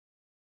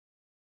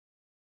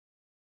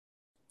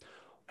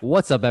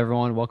What's up,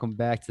 everyone? Welcome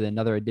back to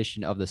another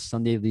edition of the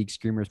Sunday League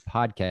Screamers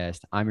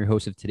podcast. I'm your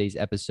host of today's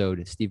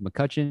episode, Steve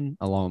McCutcheon,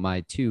 along with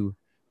my two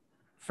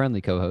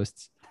friendly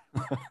co-hosts,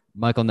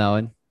 Michael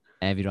Nolan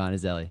and Vidwan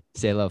Azeli.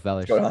 Say hello, What's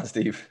fellas. going on,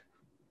 Steve?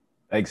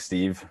 Thanks,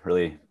 Steve.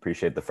 Really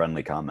appreciate the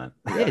friendly comment.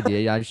 Yeah,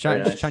 dude. I'm just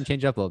trying to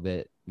change up a little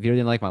bit. Vito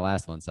didn't like my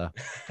last one, so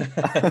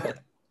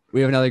we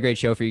have another great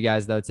show for you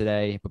guys though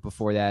today. But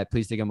before that,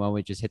 please take a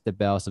moment, just hit the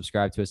bell,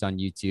 subscribe to us on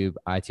YouTube,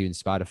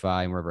 iTunes,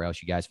 Spotify, and wherever else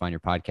you guys find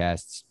your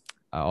podcasts.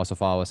 Also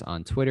follow us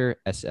on Twitter,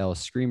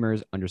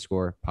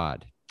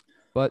 SL_Screamers_pod.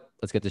 But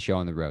let's get the show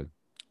on the road.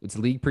 It's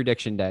league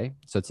prediction day.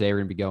 So today we're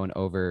going to be going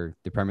over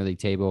the Premier League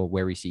table,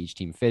 where we see each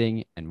team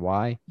fitting and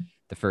why,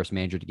 the first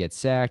manager to get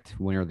sacked,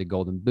 winner of the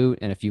Golden Boot,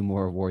 and a few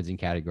more awards and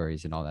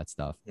categories and all that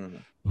stuff.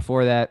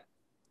 Before that,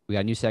 we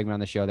got a new segment on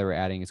the show that we're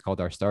adding. It's called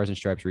our Stars and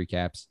Stripes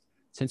recaps.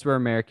 Since we're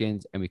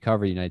Americans and we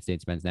cover the United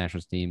States men's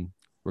national team,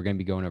 we're going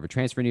to be going over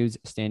transfer news,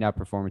 standout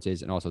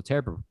performances, and also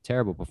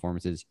terrible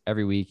performances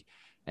every week.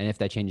 And if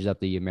that changes up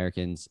the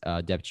Americans'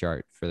 depth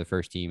chart for the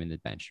first team and the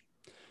bench.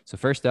 So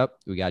first up,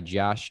 we got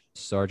Josh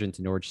Sargent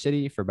to Norwich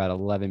City for about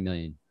 $11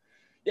 million.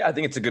 Yeah, I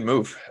think it's a good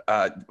move.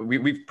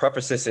 We've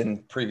prefaced this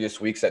in previous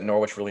weeks that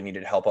Norwich really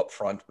needed help up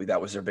front. That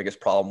was their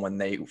biggest problem when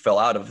they fell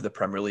out of the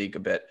Premier League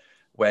a bit.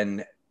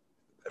 When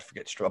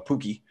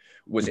Pukki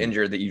was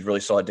injured, that you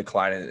really saw a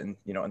decline in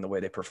the way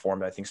they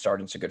performed. I think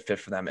Sargent's a good fit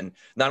for them, and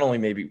not only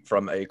maybe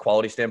from a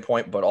quality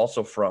standpoint, but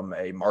also from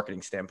a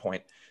marketing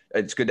standpoint.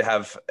 It's good to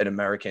have an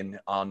American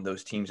on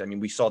those teams. I mean,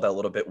 we saw that a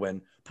little bit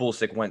when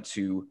Pulisic went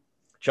to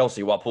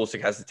Chelsea. While Pulisic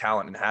has the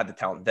talent and had the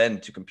talent then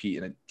to compete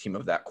in a team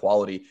of that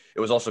quality, it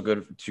was also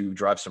good to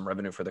drive some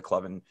revenue for the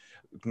club. And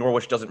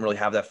Norwich doesn't really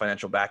have that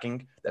financial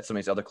backing that some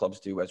of these other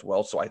clubs do as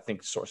well. So I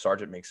think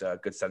Sargent makes a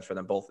good sense for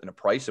them, both in a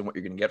price and what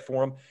you're going to get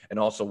for him, and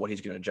also what he's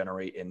going to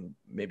generate in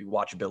maybe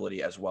watchability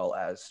as well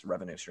as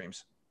revenue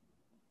streams.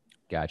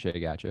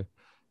 Gotcha.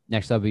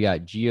 Next up, we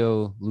got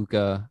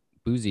Gianluca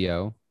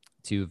Buzio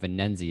to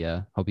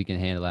Venezia. Hope you can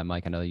handle that,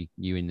 Mike. I know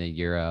you and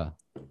your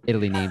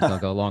Italy names don't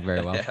go along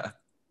very well.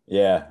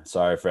 Yeah,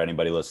 sorry for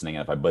anybody listening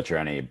if I butcher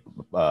any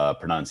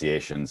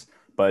pronunciations.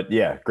 But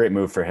yeah, great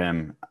move for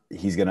him.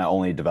 He's going to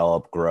only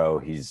develop, grow.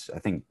 He's, I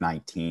think,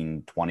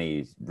 19,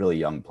 20, really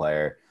young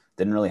player.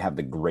 Didn't really have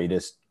the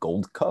greatest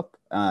Gold Cup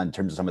in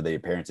terms of some of the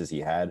appearances he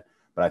had.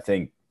 But I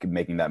think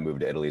making that move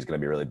to Italy is going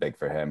to be really big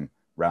for him.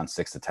 Around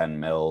 6 to 10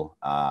 mil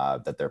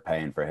that they're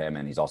paying for him.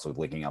 And he's also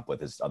linking up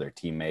with his other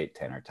teammate,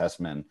 Tanner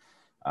Tessman,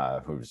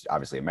 who's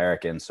obviously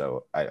American.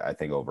 So I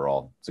think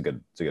overall it's a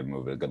good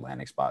move, a good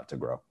landing spot to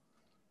grow.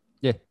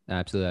 Yeah,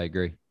 absolutely. I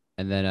agree.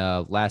 And then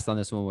last on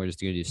this one, we're just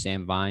going to do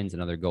Sam Vines,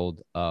 another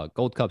Gold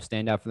Cup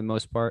standout for the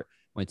most part.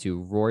 Went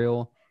to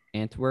Royal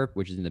Antwerp,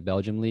 which is in the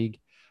Belgium league.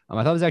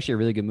 I thought it was actually a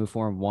really good move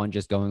for him. One,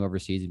 just going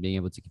overseas and being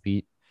able to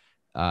compete,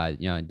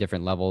 at a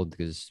different level,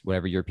 because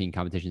whatever European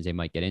competitions they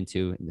might get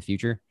into in the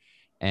future.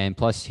 And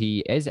plus, he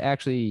is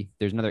actually,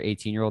 there's another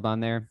 18-year-old on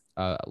there,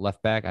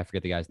 left back. I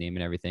forget the guy's name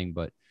and everything,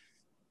 but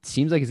it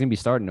seems like he's going to be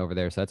starting over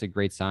there. So that's a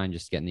great sign,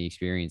 just getting the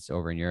experience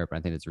over in Europe. And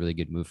I think that's a really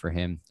good move for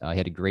him. He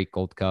had a great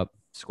Gold Cup,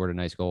 scored a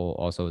nice goal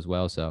also as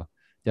well. So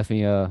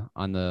definitely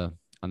on the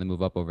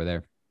move up over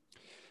there.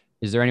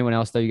 Is there anyone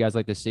else that you guys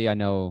like to see? I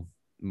know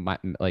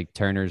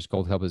Turner's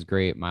Gold Cup was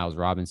great. Miles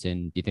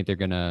Robinson. Do you think they're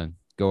going to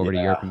go over to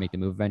Europe and make the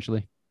move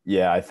eventually?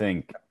 Yeah, I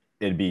think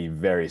it'd be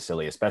very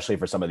silly, especially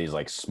for some of these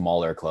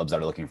smaller clubs that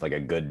are looking for a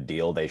good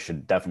deal. They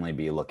should definitely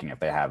be looking,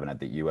 if they haven't, at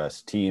the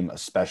U.S. team,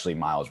 especially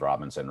Miles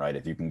Robinson, right?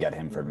 If you can get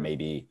him for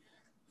maybe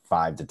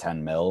 5 to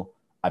 10 mil,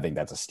 I think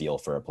that's a steal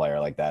for a player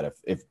like that.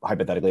 If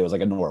hypothetically it was a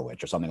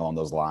Norwich or something along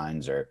those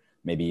lines, or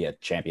maybe a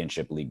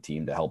championship league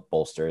team to help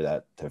bolster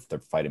that, if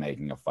they're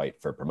making a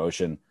fight for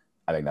promotion,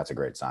 I think that's a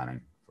great signing.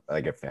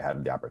 If they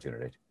had the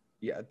opportunity.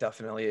 Yeah,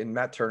 definitely. And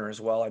Matt Turner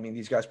as well. I mean,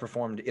 these guys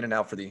performed in and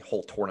out for the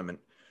whole tournament.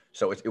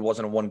 So it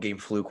wasn't a one-game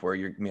fluke where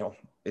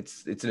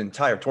it's an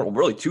entire tournament,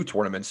 really 2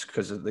 tournaments,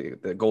 because of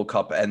the Gold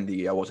Cup and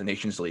the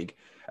Nations League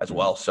as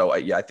well. So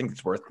I think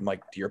it's worth,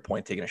 Mike, to your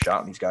point, taking a shot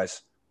on these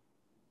guys.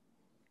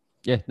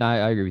 Yeah, no,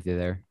 I agree with you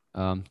there.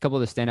 A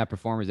couple of the standout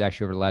performers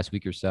actually over the last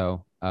week or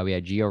so. We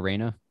had Gio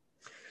Reyna.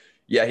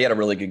 Yeah, he had a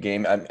really good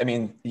game.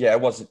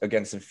 It was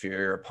against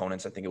inferior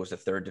opponents. I think it was the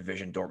 3rd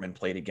division Dortmund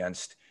played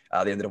against.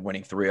 They ended up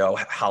winning 3-0.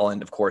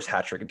 Haaland, of course,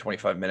 hat trick in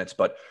 25 minutes.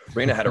 But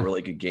Reyna had a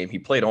really good game. He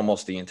played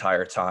almost the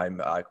entire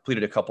time.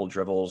 Completed a couple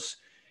dribbles.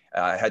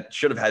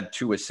 Should have had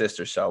 2 assists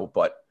or so.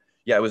 But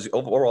yeah, it was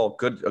overall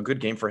a good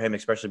game for him,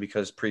 especially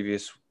because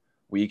previous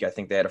week I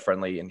think they had a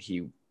friendly and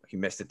he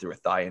missed it through a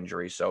thigh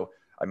injury. So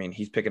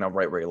he's picking up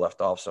right where he left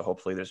off. So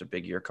hopefully there's a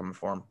big year coming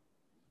for him.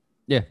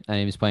 Yeah, and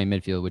he was playing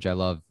midfield, which I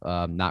love.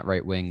 Not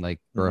right wing like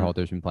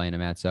Berhalter's been playing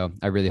him at. So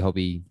I really hope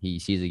he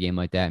sees a game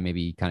like that and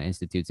maybe kind of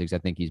institutes it, because I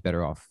think he's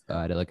better off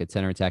at a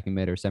center attacking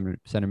mid or center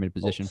mid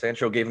position. Well,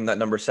 Sancho gave him that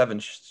number 7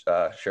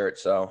 shirt,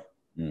 so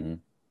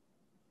I'm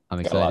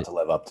excited. Got a lot to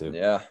live up to.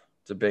 Yeah,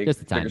 it's a big,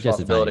 just a tiny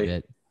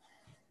bit.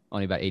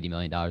 Only about $80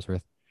 million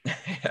worth.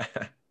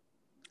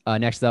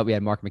 Next up, we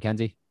had Mark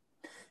McKenzie.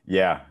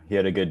 Yeah, he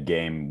had a good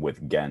game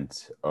with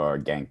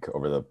Genk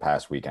over the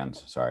past weekend.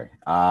 Sorry.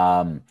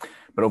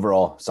 But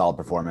overall, solid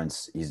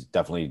performance. He's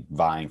definitely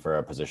vying for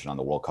a position on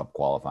the World Cup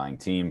qualifying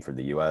team for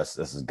the U.S.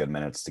 This is good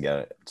minutes to get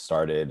it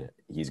started.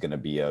 He's going to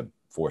be a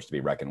force to be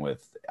reckoned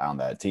with on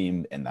that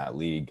team, in that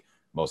league,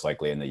 most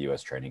likely in the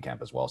U.S. training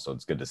camp as well. So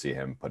it's good to see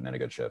him putting in a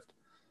good shift.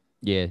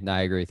 Yeah, no,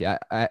 I agree with you.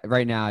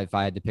 Right now, if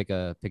I had to pick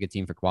a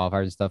team for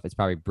qualifiers and stuff, it's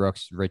probably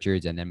Brooks,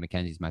 Richards, and then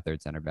McKenzie's my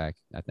third center back,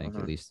 I think,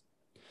 at least.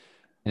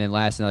 And then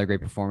last, another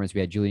great performance. We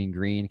had Julian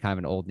Green, kind of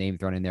an old name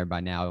thrown in there by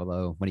now,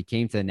 although when he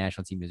came to the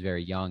national team, he was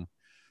very young.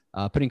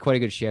 Putting quite a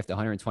good shift,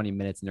 120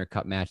 minutes in their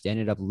cup match. They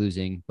ended up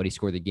losing, but he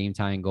scored the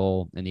game-tying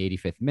goal in the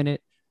 85th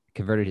minute,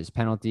 converted his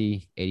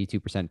penalty,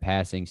 82%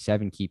 passing,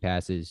 7 key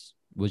passes,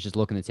 was just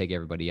looking to take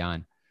everybody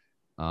on.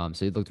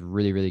 So he looked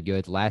really, really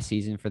good. Last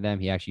season for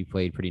them, he actually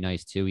played pretty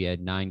nice too. He had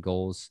 9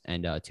 goals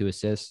and 2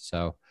 assists.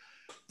 So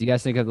do you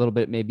guys think a little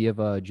bit maybe of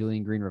a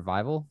Julian Green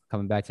revival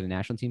coming back to the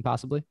national team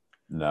possibly?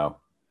 No.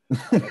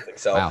 I think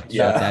so. Wow.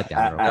 Yeah. That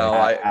down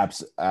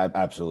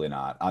Absolutely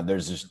not.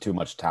 There's just too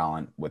much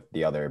talent with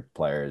the other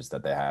players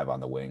that they have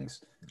on the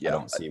wings. Yeah. I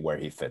don't see where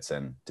he fits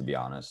in, to be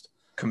honest.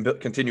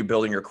 Continue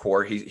building your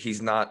core.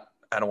 He's not,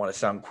 I don't want to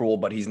sound cruel,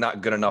 but he's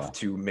not good enough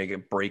to make a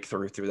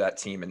breakthrough through that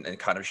team and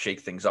kind of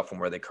shake things up from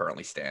where they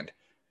currently stand.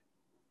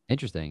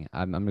 Interesting.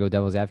 I'm gonna go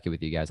devil's advocate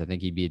with you guys. I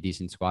think he'd be a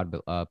decent squad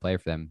player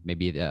for them.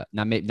 Maybe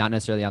not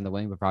necessarily on the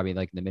wing, but probably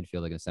like in the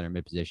midfield, like in the center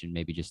mid position,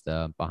 maybe just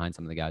behind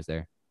some of the guys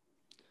there.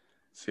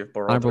 See if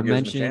Berhalter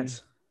gives him a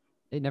chance.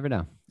 They never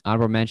know.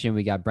 Honorable mention,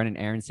 we got Brennan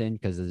Aronson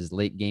because of his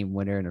late game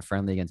winner in a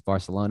friendly against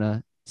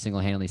Barcelona,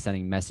 single-handedly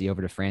sending Messi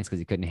over to France because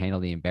he couldn't handle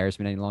the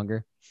embarrassment any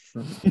longer.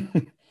 So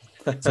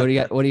what do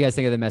you guys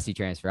think of the Messi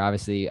transfer?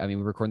 Obviously, I mean,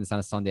 we're recording this on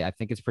a Sunday. I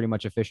think it's pretty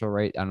much official,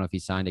 right? I don't know if he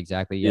signed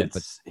exactly yet,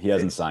 but he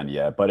hasn't signed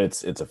yet, but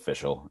it's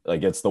official.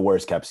 Like, it's the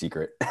worst kept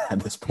secret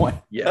at this point.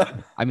 Yeah.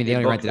 I mean, they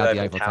only rented out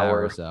the Eiffel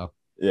Tower, so.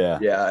 Yeah.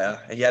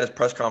 He had his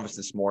press conference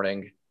this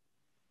morning.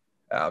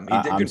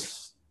 He did good.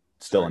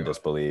 Still in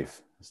disbelief,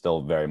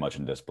 still very much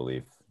in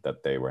disbelief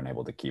that they weren't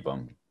able to keep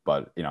him.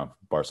 But,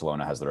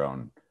 Barcelona has their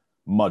own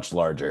much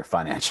larger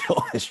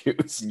financial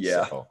issues.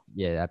 Yeah. So.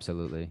 Yeah,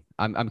 absolutely.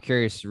 I'm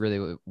curious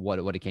really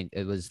what it came.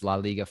 It was La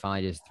Liga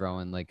finally just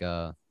throwing like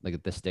the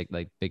stick,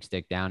 like big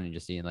stick down and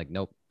just seeing like,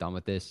 nope, done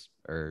with this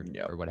or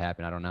what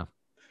happened. I don't know.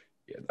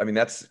 Yeah. I mean,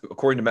 that's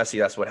according to Messi,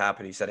 that's what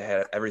happened. He said it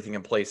had everything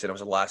in place and it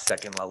was a last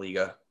second La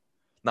Liga,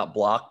 not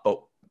block,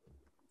 but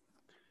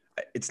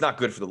it's not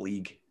good for the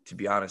league. To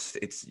be honest,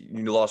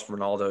 you lost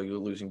Ronaldo, you're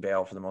losing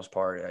Bale for the most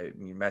part. I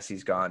mean,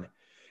 Messi's gone.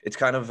 It's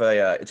kind of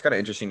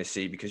interesting to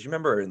see because you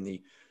remember in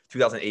the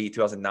 2008,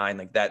 2009,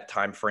 like that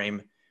time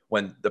frame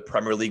when the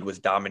Premier League was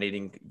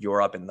dominating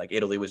Europe and like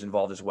Italy was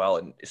involved as well,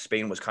 and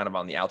Spain was kind of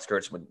on the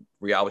outskirts when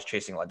Real was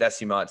chasing La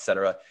Decima,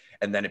 etc.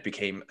 And then it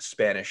became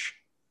Spanish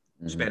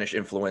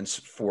influence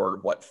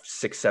for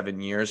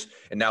 6-7 years,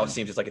 and now it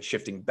seems it's like it's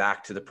shifting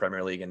back to the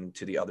Premier League and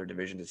to the other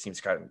divisions. It seems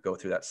to kind of go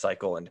through that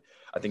cycle, and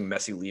I think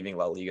Messi leaving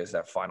La Liga is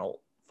that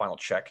final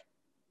check.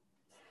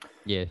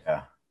 Yeah.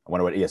 I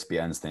wonder what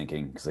ESPN's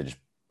thinking because they just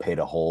paid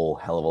a whole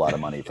hell of a lot of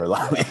money for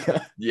La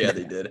Liga. Yeah,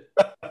 they did.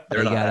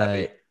 They're not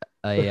happy.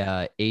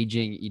 A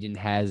aging Eden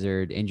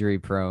Hazard, injury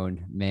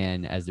prone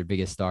man as their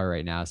biggest star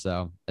right now.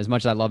 So as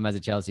much as I love him as a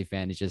Chelsea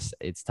fan,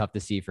 it's tough to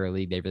see for a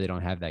league. They really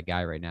don't have that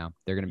guy right now.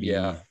 They're going to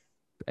be,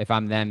 if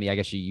I'm them, I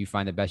guess you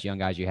find the best young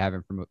guys you have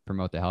and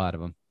promote the hell out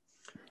of them.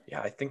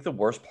 Yeah. I think the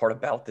worst part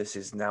about this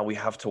is now we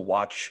have to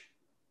watch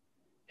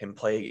him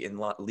play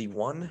in League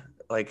One.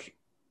 Like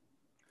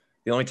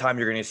the only time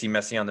you're going to see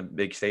Messi on the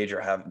big stage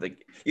or have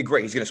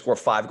great. He's going to score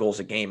 5 goals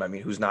a game. I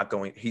mean, who's not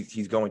going,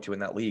 he's going to in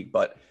that league,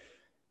 but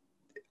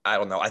I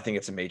don't know. I think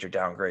it's a major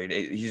downgrade.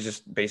 He's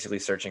just basically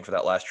searching for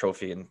that last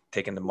trophy and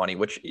taking the money,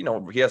 which,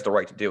 he has the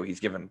right to do. He's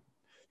given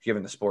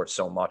the sport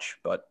so much,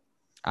 but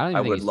I don't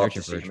even think he's love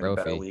to searching see for a him in a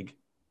better trophy. league.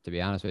 To be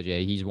honest with you,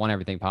 he's won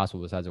everything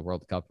possible besides a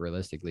World Cup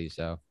realistically.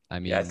 So, I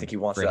mean, I think he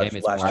wants for that him,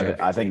 it's last more- year.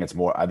 I think it's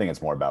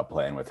more about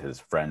playing with his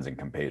friends and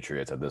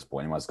compatriots at this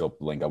point. He wants to go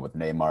link up with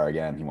Neymar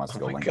again. He wants to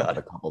go link up with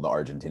a couple of the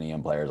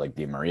Argentinian players like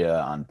Di Maria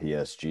on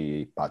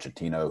PSG,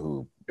 Pochettino,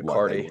 who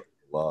Icardi.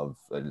 love.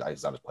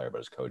 He's not his player, but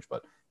his coach.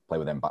 But play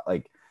with him.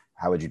 Like,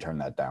 how would you turn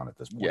that down at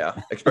this point?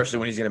 Yeah, especially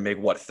when he's going to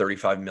make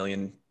 35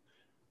 million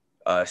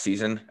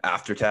season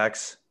after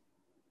tax.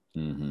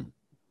 Mm-hmm.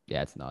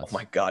 Yeah, it's nuts. Oh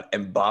my God,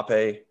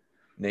 Mbappe,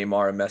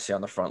 Neymar, and Messi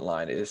on the front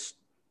line is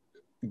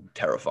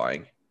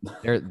terrifying.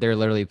 They're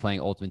literally playing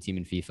Ultimate Team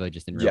in FIFA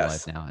just in real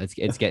life now. It's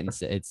getting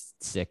it's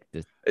sick.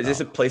 Is this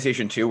a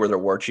PlayStation 2 where there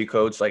were cheat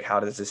codes? Like, how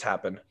does this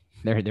happen?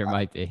 There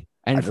might be,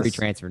 and free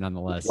transfer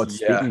nonetheless.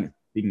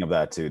 Speaking of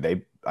that too,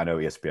 I know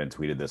ESPN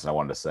tweeted this, and I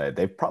wanted to say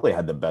they've probably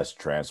had the best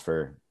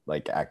transfer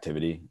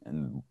activity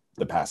in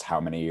the past how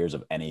many years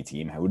of any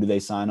team. Who do they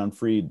sign on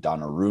free?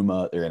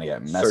 Donnarumma. They're gonna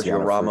get Messi.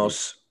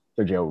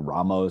 Sergio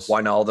Ramos.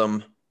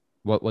 Wijnaldum.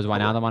 What was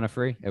Wijnaldum on a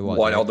free? It was.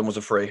 Wijnaldum was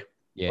a free.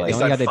 Yeah, they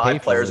signed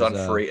 5 players on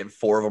free, and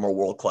 4 of them are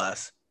world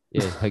class.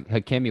 Yeah,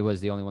 Hakimi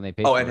was the only one they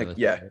paid Oh, for. and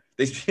yeah,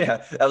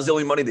 that was the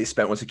only money they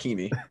spent was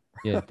Hakimi.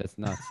 Yeah, that's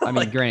nuts. I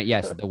mean, granted,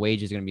 yes, the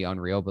wage is going to be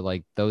unreal, but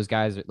like those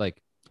guys, are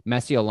like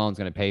Messi alone is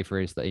going to pay for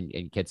his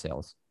in kit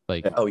sales.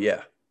 Like, Oh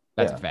yeah,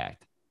 that's a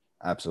fact.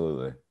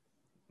 Absolutely.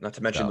 Not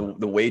to mention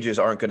the wages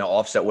aren't going to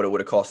offset what it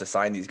would have cost to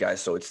sign these guys,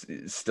 so it's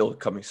still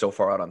coming so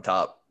far out on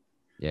top.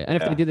 Yeah,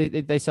 and if they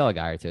do, they sell a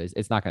guy or two.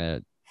 It's not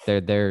going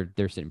to.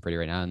 They're sitting pretty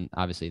right now, and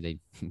obviously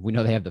we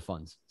know they have the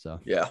funds. So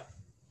yeah.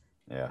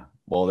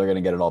 Well, they're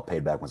gonna get it all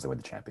paid back once they win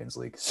the Champions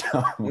League.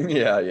 So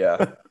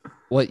yeah.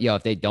 What? Yo,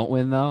 if they don't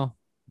win though,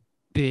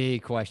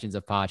 big questions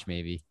of Poch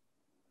maybe.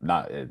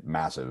 Not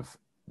massive,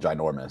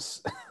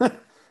 ginormous.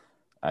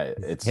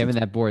 It's him and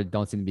that board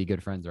don't seem to be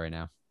good friends right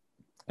now.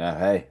 Yeah,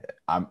 hey,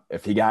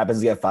 if he happens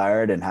to get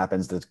fired and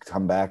happens to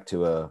come back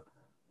to a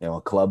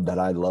club that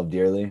I love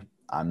dearly,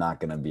 I'm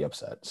not gonna be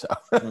upset. So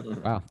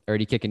wow,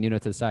 already kicking Nuno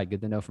to the side.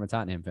 Good to know from a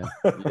Tottenham fan.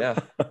 Yeah,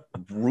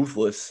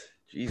 ruthless.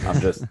 Jesus.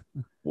 I'm just.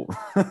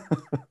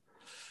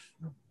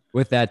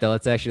 With that, though,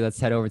 let's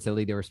head over to the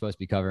league that we're supposed to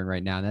be covering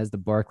right now, and that's the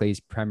Barclays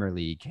Premier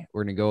League.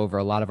 We're going to go over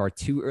a lot of our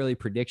too early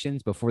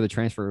predictions before the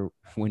transfer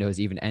window has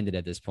even ended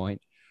at this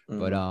point.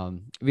 But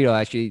Vito,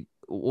 actually,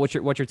 what's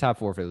your top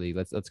four for the league?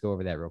 Let's go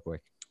over that real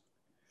quick.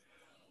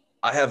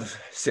 I have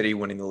City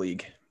winning the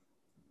league.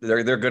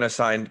 They're going to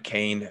sign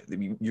Kane.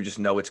 You just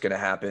know it's going to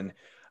happen.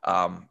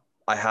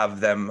 I have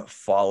them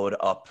followed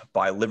up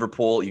by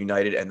Liverpool,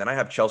 United, and then I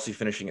have Chelsea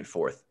finishing at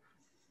fourth.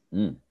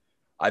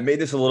 I made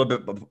this a little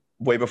bit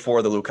way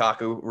before the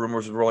Lukaku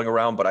rumors were rolling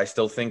around, but I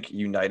still think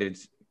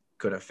United's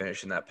going to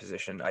finish in that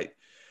position.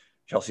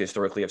 Chelsea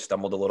historically have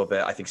stumbled a little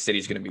bit. I think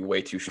City's going to be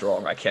way too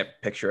strong. I can't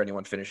picture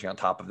anyone finishing on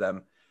top of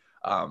them.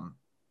 And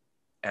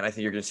I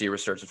think you're going to see a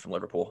resurgence from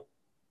Liverpool.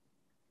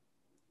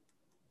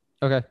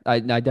 Okay. I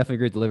definitely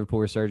agree with the Liverpool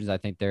resurgence. I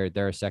think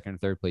they're a second or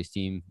third place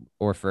team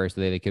or first.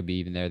 They could be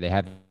even there. They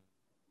have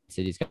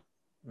City's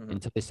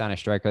until they sign a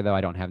striker, though. I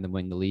don't have them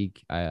win the league.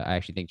 I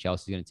actually think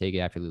Chelsea's going to take it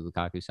after the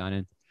Lukaku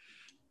signing.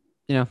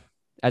 You know,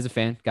 as a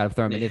fan, got to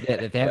throw them in.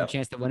 If they have a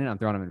chance to win it, I'm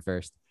throwing them in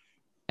first.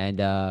 And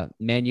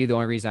Man U, the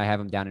only reason I have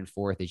them down in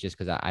fourth is just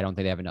because I don't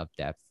think they have enough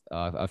depth.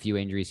 A few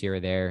injuries here or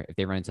there. If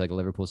they run into like a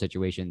Liverpool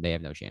situation, they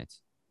have no chance.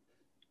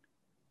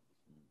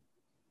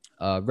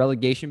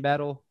 Relegation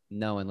battle.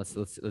 No, and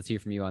let's hear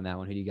from you on that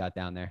one. Who do you got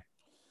down there?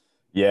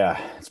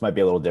 Yeah, this might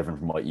be a little different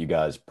from what you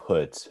guys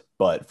put,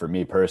 but for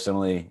me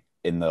personally,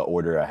 in the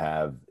order I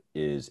have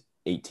is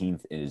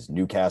 18th is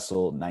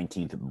Newcastle,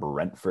 19th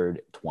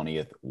Brentford,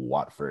 20th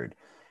Watford.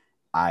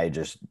 I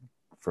just,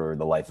 for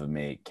the life of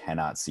me,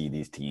 cannot see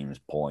these teams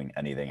pulling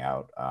anything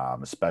out,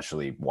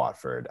 especially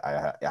Watford.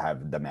 I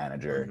have the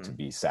manager to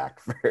be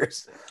sacked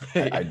first.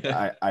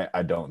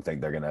 I don't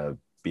think they're going to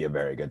be a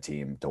very good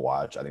team to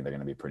watch. I think they're going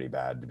to be pretty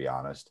bad, to be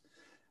honest.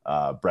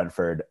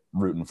 Brentford,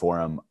 rooting for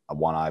him. I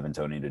want Ivan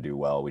Toney to do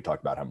well. We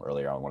talked about him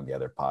earlier on one of the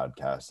other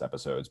podcast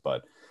episodes,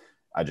 but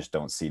I just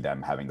don't see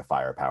them having the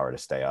firepower to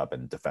stay up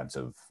and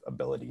defensive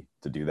ability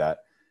to do that.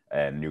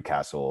 And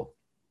Newcastle,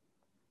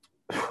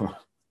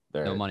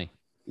 no money.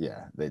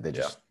 Yeah, they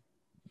just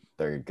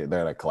they're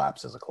gonna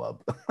collapse as a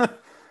club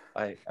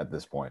at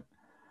this point.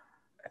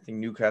 I think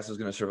Newcastle's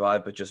going to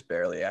survive, but just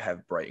barely. I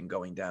have Brighton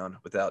going down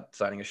without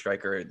signing a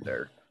striker.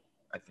 They're,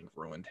 I think,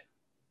 ruined.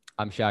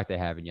 I'm shocked they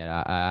haven't yet.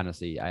 I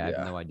honestly, I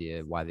have no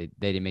idea why they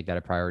didn't make that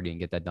a priority and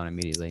get that done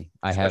immediately.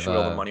 Especially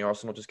all the money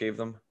Arsenal just gave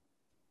them.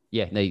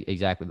 Yeah,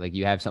 exactly. Like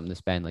you have something to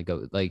spend.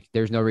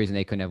 There's no reason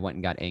they couldn't have went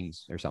and got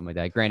Ings or something like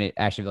that. Granted,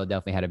 Aston Villa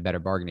definitely had a better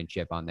bargaining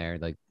chip on there,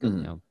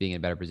 being in a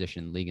better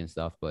position in the league and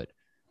stuff. But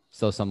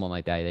still, someone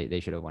like that they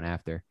should have went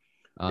after.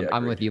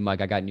 I'm with you,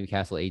 Mike. I got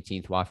Newcastle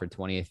 18th, Watford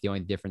 20th. The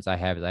only difference I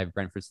have is I have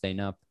Brentford staying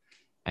up,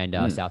 and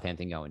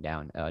Southampton going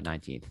down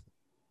 19th.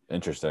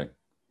 Interesting.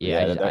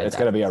 Yeah, it's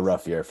going to be a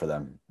rough year for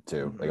them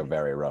too, like a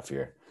very rough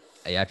year.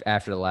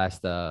 After the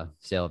last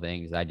sale of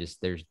Ings,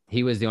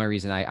 he was the only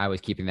reason I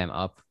was keeping them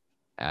up.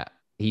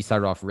 He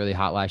started off really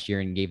hot last year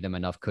and gave them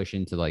enough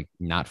cushion to like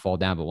not fall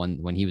down. But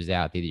when he was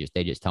out,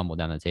 they just tumbled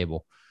down the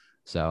table.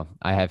 So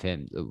I have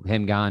him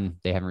gone.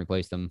 They haven't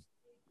replaced him.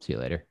 See you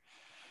later.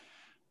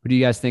 Who do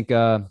you guys think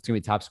it's gonna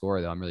be top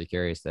scorer though? I'm really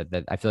curious.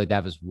 That I feel like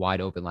that was wide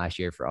open last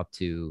year for up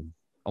to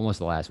almost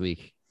the last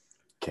week.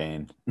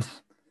 Kane.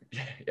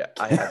 Yeah,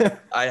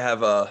 I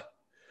have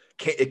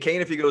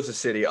Kane if he goes to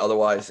City.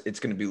 Otherwise, it's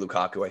going to be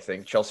Lukaku. I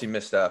think Chelsea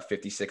missed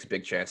 56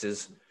 big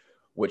chances,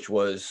 which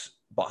was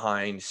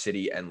behind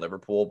City and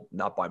Liverpool,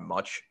 not by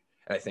much.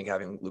 And I think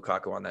having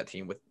Lukaku on that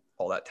team with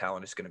all that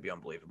talent is going to be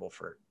unbelievable.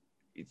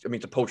 It's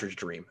a poacher's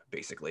dream,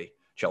 basically.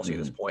 Chelsea at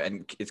this point,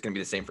 and it's going to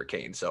be the same for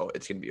Kane. So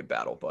it's going to be a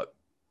battle, but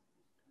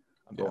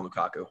I'm going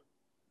Lukaku.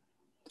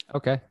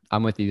 Okay,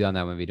 I'm with you on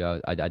that one, Vito.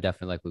 I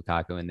definitely like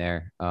Lukaku in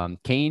there.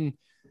 Kane,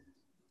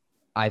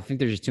 I think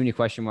there's just too many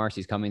question marks.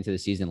 He's coming into the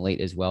season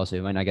late as well, so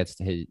he might not get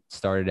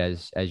started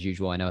as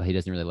usual. I know he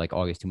doesn't really like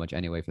August too much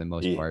anyway, for the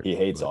most part. He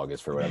hates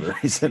August for whatever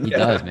reason. He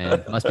does,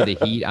 man. Must be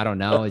the heat. I don't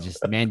know. It's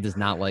just man does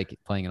not like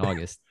playing in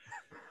August.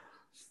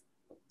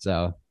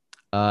 So,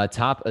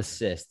 top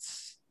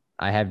assists.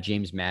 I have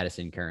James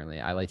Madison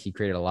currently. He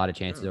created a lot of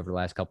chances over the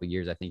last couple of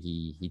years. I think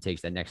he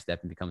takes that next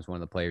step and becomes one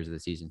of the players of the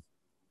season.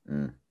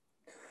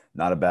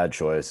 Not a bad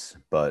choice,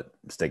 but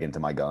sticking to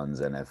my guns.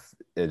 And if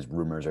his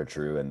rumors are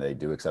true and they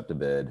do accept a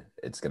bid,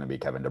 it's going to be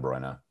Kevin De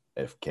Bruyne.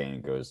 If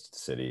Kane goes to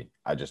City,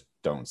 I just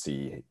don't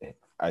see.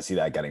 I see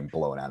that getting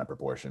blown out of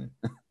proportion.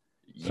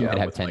 He might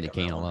have 10 to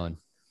Kane alone.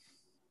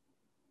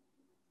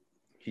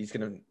 He's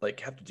gonna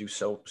have to do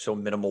so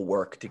minimal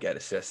work to get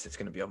assists. It's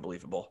gonna be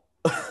unbelievable.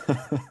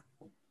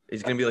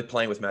 He's gonna be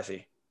playing with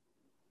Messi.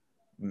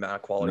 Amount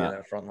of quality in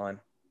that front line.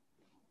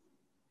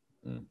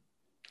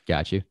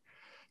 Got you.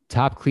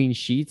 Top clean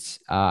sheets.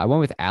 I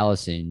went with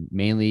Alisson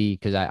mainly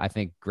because I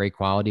think great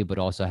quality, but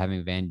also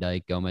having Van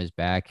Dijk, Gomez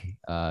back,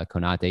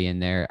 Konate in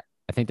there.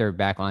 I think their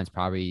back line's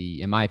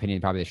probably, in my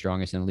opinion, probably the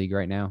strongest in the league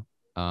right now.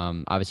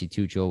 Obviously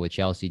Tuchel with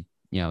Chelsea,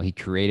 he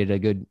created a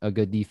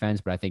good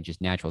defense, but I think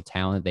just natural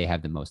talent, they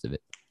have the most of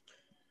it.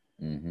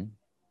 Mm-hmm.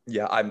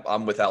 Yeah,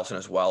 I'm with Alisson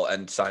as well.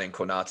 And signing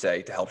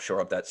Konate to help shore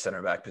up that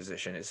center back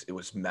position it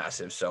was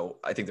massive. So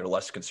I think they're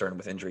less concerned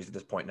with injuries at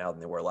this point now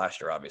than they were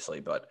last year, obviously.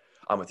 But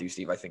I'm with you,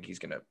 Steve. I think he's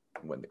going to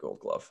win the Gold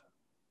Glove.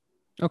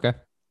 Okay.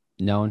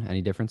 Known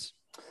any difference?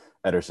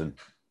 Ederson.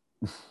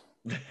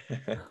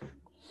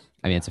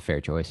 I mean, it's a fair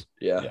choice.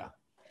 Yeah.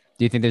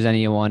 Do you think there's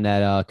anyone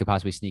that could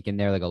possibly sneak in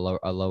there, like a lower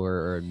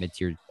or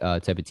mid-tier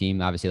type of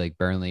team? Obviously, like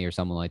Burnley or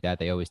someone like that.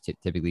 They always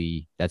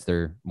typically, that's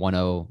their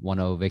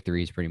 1-0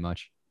 victories pretty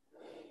much.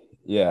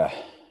 Yeah.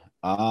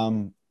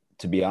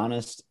 To be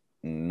honest,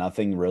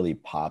 nothing really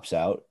pops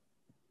out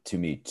to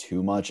me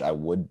too much. I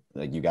would,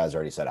 like you guys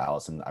already said,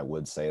 Alisson, I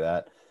would say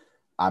that.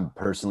 I'm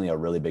personally a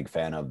really big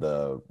fan of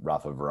the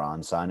Rafa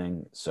Varane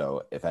signing.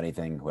 So if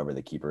anything, whoever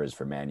the keeper is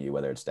for Man U,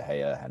 whether it's De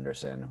Gea,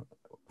 Henderson,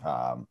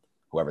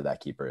 whoever that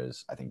keeper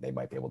is, I think they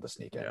might be able to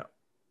sneak in. Yeah.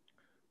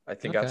 I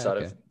think outside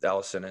of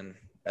Alisson and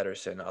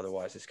Ederson,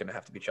 otherwise it's going to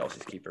have to be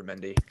Chelsea's keeper,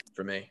 Mendy,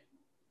 for me.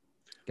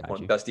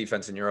 One best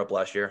defense in Europe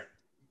last year.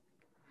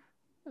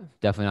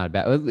 Definitely not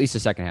bad. At least the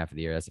second half of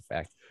the year. That's a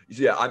fact.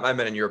 Yeah, I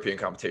meant in European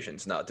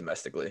competitions, not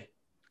domestically.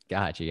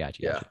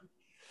 Gotcha.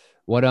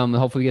 What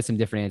hopefully we get some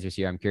different answers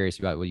here. I'm curious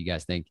about what you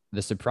guys think.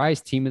 The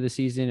surprise team of the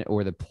season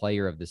or the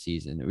player of the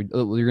season?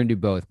 We're gonna do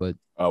both, but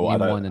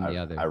one and the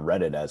other. I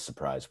read it as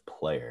surprise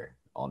player,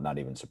 not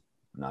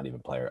even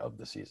player of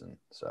the season.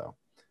 So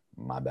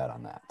my bad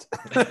on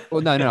that.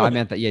 Well, no, I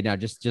meant that. Yeah, no,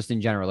 just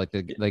in general,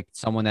 like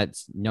someone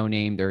that's no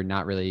named or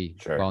not really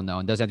well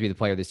known. Doesn't have to be the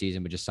player of the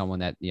season, but just someone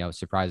that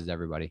surprises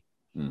everybody.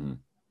 Mm-hmm.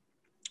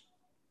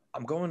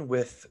 I'm going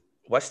with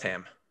West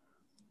Ham.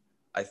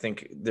 I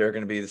think they're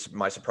going to be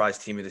my surprise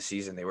team of the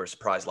season. They were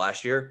surprised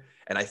last year.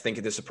 And I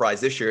think the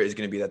surprise this year is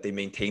going to be that they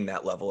maintain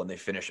that level and they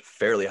finish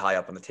fairly high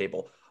up on the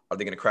table. Are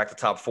they going to crack the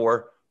top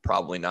four?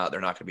 Probably not.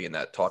 They're not going to be in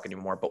that talk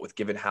anymore. But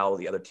given how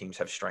the other teams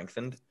have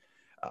strengthened,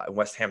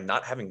 West Ham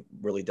not having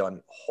really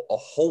done a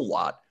whole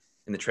lot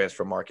in the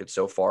transfer market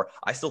so far,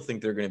 I still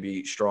think they're going to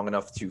be strong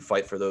enough to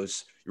fight for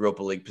those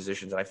Europa League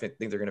positions. And I think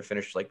they're going to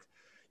finish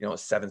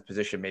seventh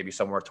position, maybe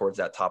somewhere towards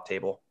that top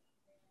table.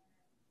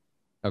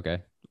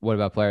 Okay. What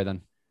about player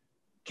then?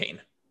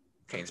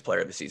 Kane's player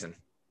of the season.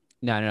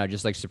 No,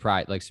 just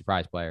surprise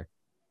player.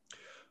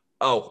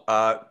 Oh,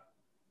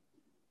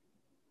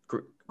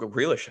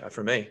 Grealish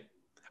for me.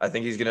 I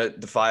think he's going to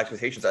defy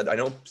expectations. I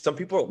know some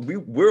people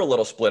we're a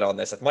little split on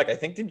this. Mike, I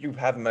think did you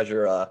have him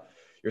measure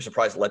your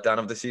surprise letdown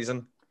of the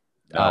season?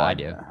 I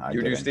do.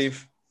 You do,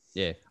 Steve?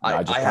 Yeah.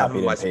 I have him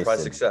in my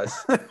surprise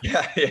success.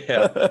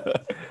 Yeah.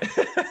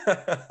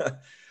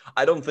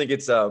 I don't think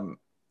it's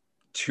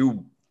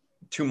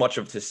too much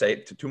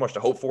to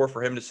hope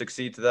for him to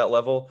succeed to that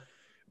level,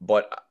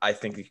 but I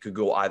think it could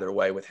go either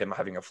way with him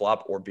having a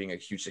flop or being a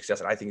huge success.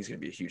 And I think he's going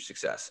to be a huge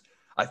success.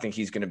 I think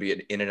he's going to be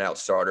an in and out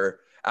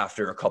starter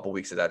after a couple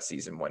weeks of that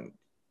season when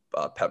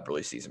Pep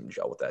really sees him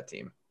gel with that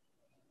team.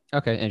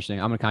 Okay. Interesting.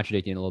 I'm going to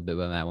contradict you in a little bit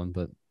on that one,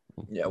 but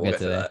we'll get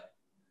to that.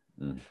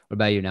 What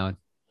about you, Nolan?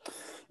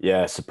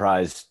 Yeah,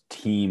 surprise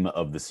team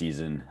of the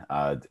season.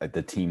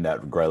 The team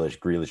that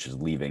Grealish is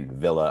leaving,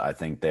 Villa. I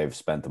think they've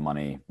spent the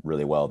money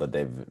really well that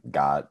they've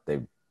got.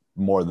 They've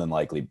more than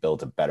likely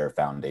built a better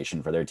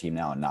foundation for their team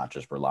now and not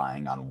just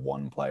relying on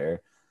one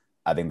player.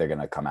 I think they're going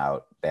to come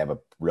out. They have a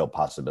real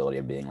possibility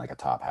of being like a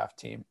top half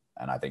team.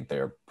 And I think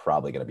they're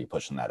probably going to be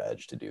pushing that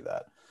edge to do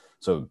that.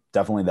 So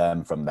definitely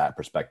them from that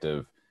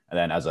perspective. And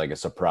then as like a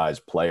surprise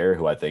player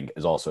who I think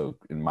is also,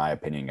 in my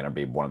opinion, going to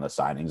be one of the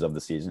signings of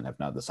the season, if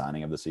not the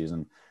signing of the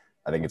season,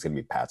 I think it's going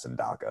to be Patson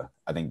Daka.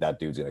 I think that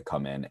dude's going to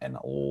come in and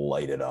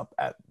light it up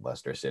at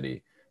Leicester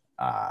City.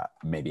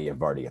 Maybe if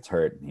Vardy gets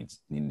hurt, he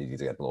needs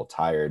to get a little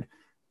tired.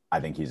 I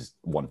think he's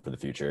one for the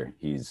future.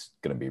 He's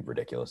going to be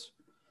ridiculous.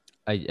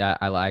 I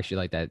actually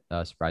like that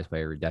surprise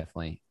player,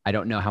 definitely. I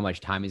don't know how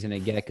much time he's going to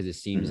get because it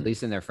seems, at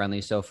least in their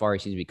friendlies so far, he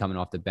seems to be coming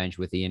off the bench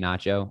with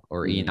Iheanacho,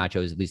 or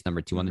Iheanacho is at least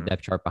number 2 on the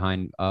depth chart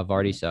behind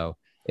Vardy. So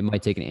it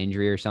might take an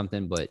injury or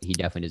something, but he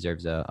definitely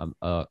deserves a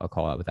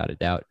call out without a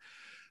doubt.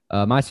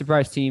 My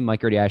surprise team,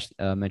 Mike already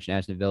mentioned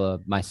Aston Villa.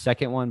 My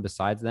second one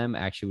besides them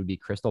actually would be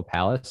Crystal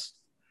Palace.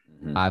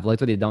 Mhm. I've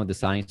liked what they've done with the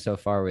signing so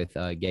far with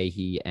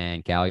Gahey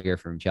and Gallagher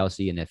from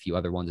Chelsea and a few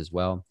other ones as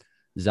well.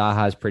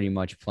 Zaha's pretty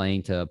much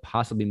playing to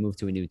possibly move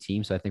to a new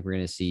team. So I think we're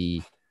going to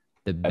see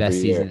the Every best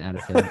year. season out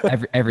of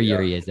him every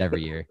year Yeah. he is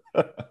every year.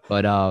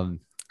 But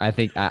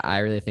I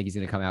really think he's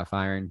going to come out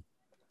firing.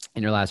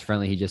 In their last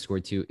friendly, he just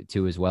scored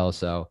two as well.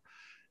 So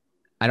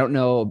I don't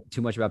know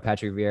too much about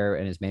Patrick Vieira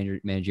and his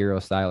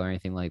managerial style or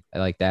anything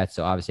like that.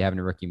 So obviously having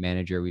a rookie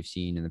manager we've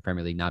seen in the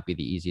Premier League not be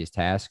the easiest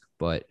task,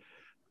 but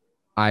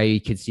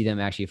I could see them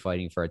actually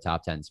fighting for a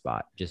top 10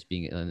 spot, just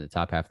being in the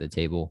top half of the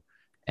table.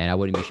 And I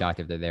wouldn't be shocked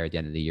if they're there at the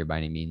end of the year by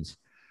any means.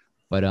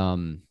 But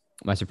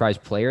my surprise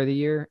player of the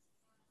year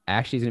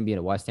actually is going to be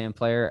a West Ham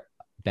player,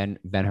 Ben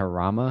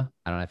Harama.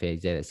 I don't know if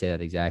I say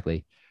that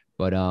exactly,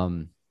 but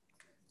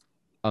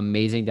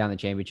amazing down the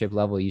championship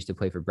level. He used to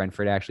play for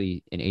Brentford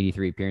actually in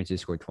 83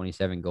 appearances, scored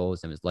 27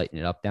 goals, and was lighting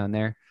it up down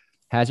there.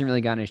 Hasn't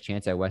really gotten his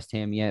chance at West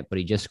Ham yet, but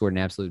he just scored an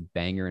absolute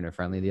banger in a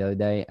friendly the other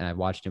day, and I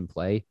watched him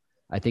play.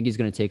 I think he's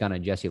going to take on a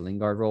Jesse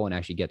Lingard role and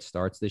actually get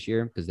starts this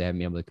year because they haven't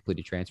been able to complete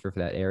a transfer for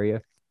that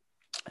area.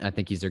 And I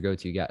think he's their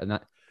go-to guy.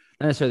 Not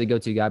necessarily the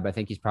go-to guy, but I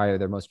think he's probably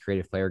their most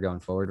creative player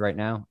going forward right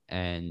now.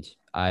 And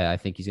I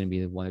think he's going to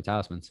be one of their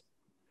talismans.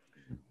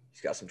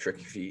 He's got some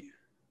tricky feet.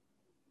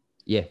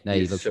 Yeah, no, he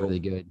He's looks so- really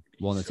good.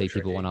 Willing to take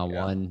people tricky,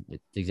 one-on-one.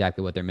 It's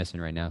exactly what they're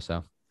missing right now.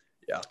 So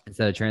Yeah.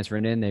 instead of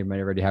transferring in, they might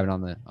already have it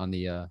on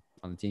the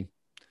team.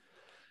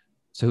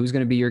 So who's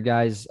going to be your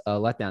guys'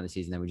 letdown this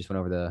season? Then we just went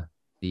over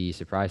the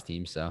surprise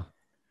team. So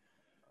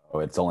Oh,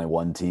 it's only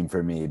one team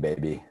for me,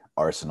 baby.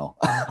 Arsenal.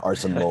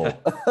 Arsenal.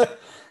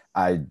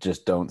 I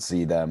just don't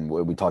see them.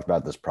 We talked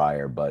about this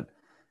prior, but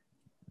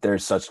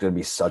there's going to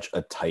be such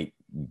a tight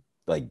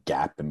like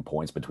gap in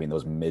points between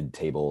those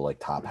mid-table like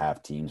top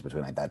half teams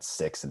between like that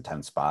 6 and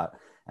 10 spot.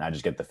 And I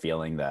just get the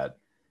feeling that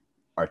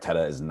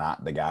Arteta is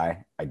not the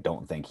guy. I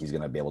don't think he's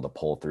going to be able to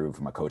pull through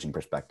from a coaching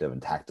perspective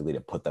and tactically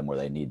to put them where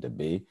they need to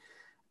be.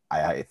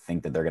 I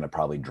think that they're going to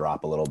probably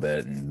drop a little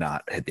bit and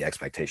not hit the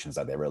expectations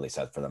that they really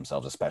set for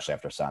themselves, especially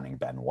after signing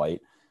Ben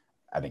White.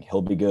 I think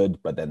he'll be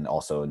good, but then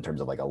also in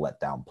terms of like a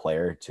letdown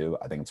player too,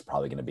 I think it's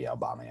probably going to be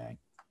Aubameyang.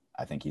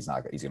 I think he's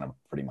going to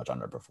pretty much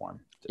underperform.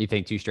 you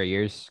think 2 straight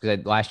years?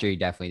 Because last year he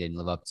definitely didn't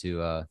live up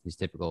to his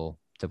typical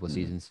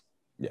seasons.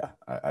 Yeah,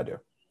 I do.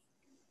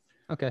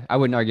 Okay, I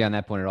wouldn't argue on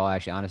that point at all.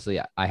 Actually,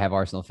 honestly, I have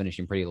Arsenal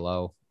finishing pretty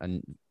low,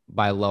 and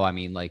by low I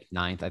mean like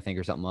 9th, I think,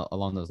 or something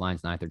along those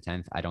lines, 9th or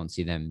 10th. I don't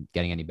see them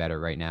getting any better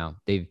right now.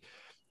 They've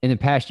in the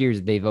past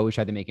years they've always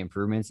tried to make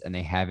improvements, and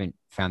they haven't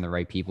found the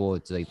right people.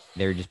 It's like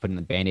they're just putting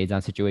the band-aids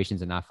on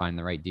situations and not finding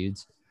the right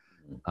dudes.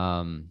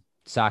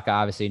 Saka,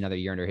 obviously, another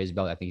year under his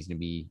belt. I think he's going to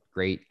be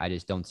great. I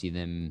just don't see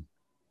them.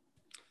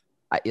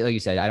 Like you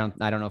said, I don't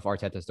know if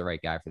Arteta's the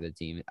right guy for the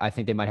team. I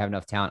think they might have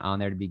enough talent on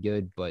there to be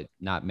good, but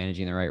not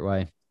managing the right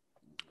way.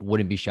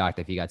 Wouldn't be shocked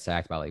if he got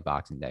sacked by like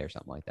Boxing Day or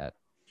something like that.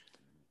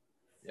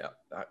 Yeah.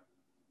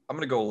 I'm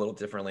going to go a little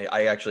differently.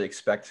 I actually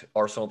expect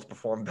Arsenal to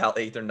perform about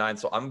 8th or 9th.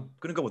 So I'm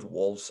going to go with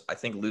Wolves. I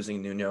think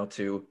losing Nuno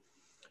to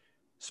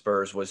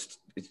Spurs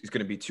is going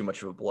to be too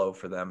much of a blow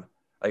for them.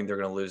 I think they're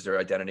going to lose their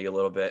identity a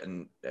little bit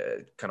and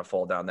kind of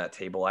fall down that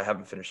table. I have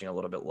them finishing a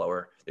little bit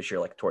lower this year,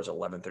 like towards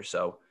 11th or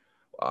so,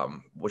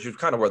 which is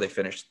kind of where they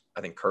finished,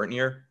 I think, current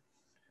year.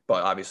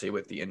 But obviously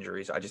with the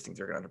injuries, I just think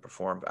they're going to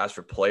underperform. As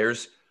for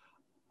players,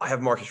 I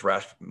have Marcus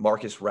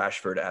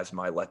Rashford as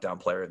my letdown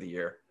player of the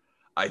year.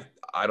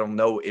 I don't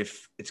know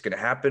if it's going to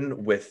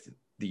happen with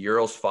the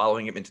Euros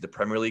following him into the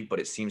Premier League, but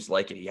it seems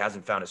like it. He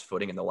hasn't found his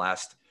footing in the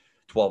last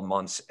 12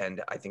 months,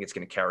 and I think it's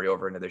going to carry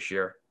over into this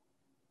year.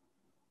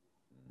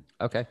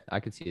 Okay,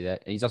 I could see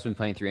that. And he's also been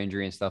playing through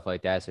injury and stuff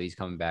like that, so he's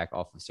coming back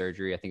off of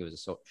surgery. I think it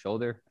was a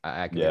shoulder.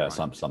 I could be wrong.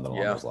 Something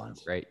along those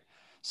lines. Right.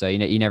 So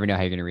you never know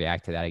how you're going to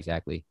react to that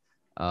exactly.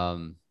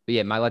 But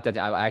yeah, my letdown.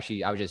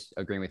 I was just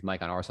agreeing with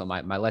Mike on Arsenal.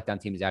 My letdown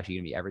team is actually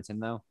going to be Everton,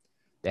 though.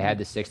 They had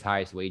the 6th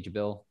highest wage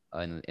bill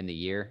in the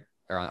year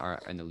or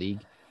in the league,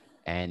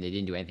 and they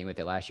didn't do anything with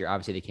it last year.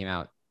 Obviously, they came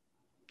out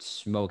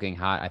smoking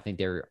hot. I think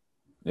they were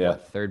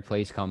 3rd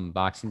place come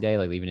Boxing Day,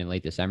 like leaving in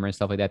late December and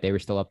stuff like that. They were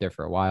still up there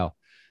for a while,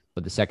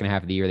 but the second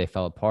half of the year they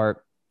fell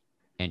apart.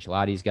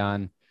 Ancelotti's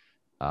gone.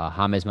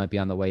 James might be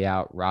on the way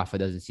out. Rafa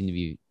doesn't seem to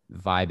be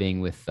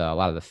vibing with a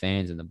lot of the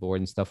fans and the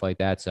board and stuff like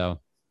that. So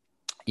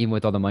even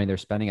with all the money they're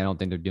spending, I don't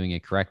think they're doing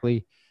it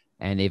correctly.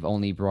 And they've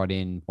only brought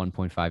in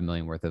 1.5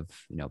 million worth of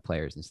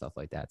players and stuff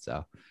like that.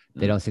 So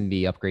they don't seem to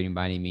be upgrading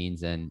by any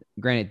means. And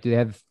granted,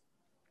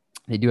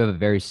 they do have a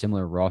very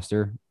similar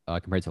roster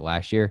compared to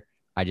last year.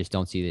 I just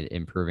don't see it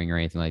improving or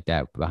anything like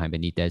that behind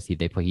Benitez.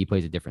 He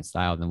plays a different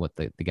style than what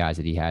the guys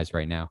that he has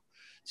right now.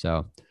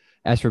 So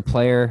as for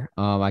player,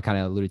 I kind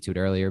of alluded to it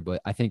earlier,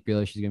 but I think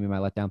Grealish is going to be my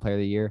letdown player of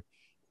the year.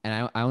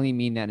 And I only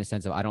mean that in a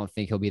sense of I don't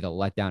think he'll be the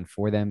letdown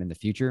for them in the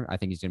future. I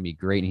think he's going to be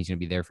great and he's going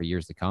to be there for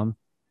years to come.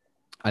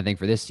 I think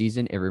for this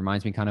season, it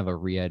reminds me kind of a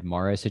Riyad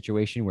Mahrez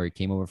situation where he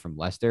came over from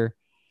Leicester.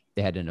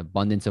 They had an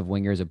abundance of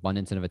wingers,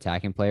 abundance of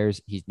attacking players.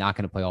 He's not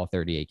going to play all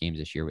 38 games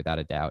this year without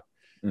a doubt.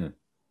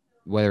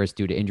 Whether it's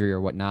due to injury or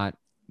whatnot,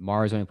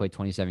 Mahrez only played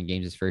 27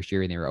 games his first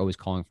year, and they were always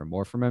calling for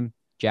more from him.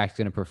 Jack's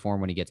going to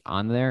perform when he gets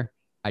on there.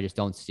 I just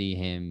don't see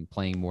him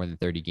playing more than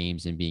 30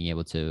 games and being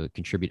able to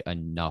contribute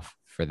enough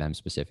for them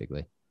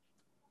specifically.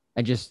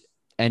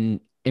 And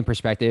in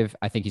perspective,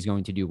 I think he's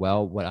going to do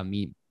well. What I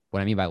mean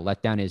by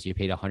letdown is you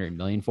paid $100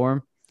 million for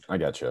him. I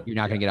got you. You're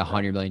not going to get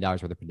 $100 million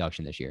worth of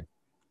production this year.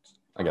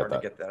 I get hard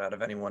that. to get that out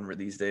of anyone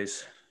these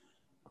days.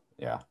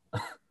 Yeah,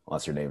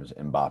 unless your name's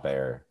Mbappe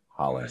or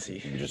Holland,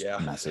 Messi. you just Yeah.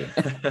 Messi.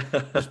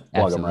 Just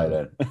plug them right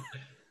in.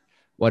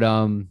 What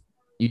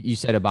you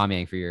said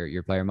Aubameyang for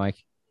your player,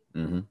 Mike?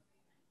 Mm-hmm.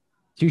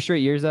 2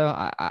 straight years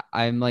though.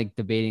 I'm like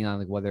debating on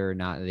like whether or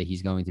not that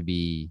he's going to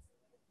be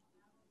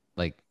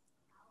like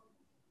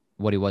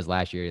what he was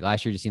last year.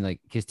 Last year just seemed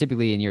like, because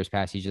typically in years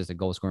past he's just a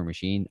goal scoring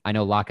machine. I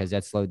know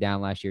Lacazette slowed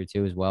down last year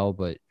too as well,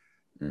 but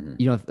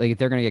you know, like if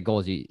they're gonna get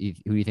goals, who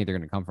do you think they're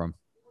gonna come from?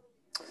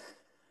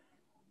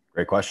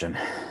 Great question.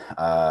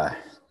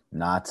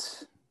 Not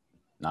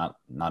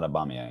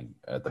Aubameyang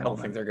at the I don't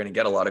moment. think they're going to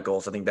get a lot of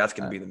goals. I think that's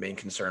going to be the main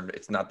concern.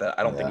 It's not that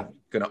I don't think he's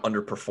going to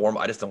underperform.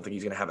 I just don't think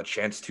he's going to have a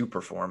chance to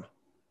perform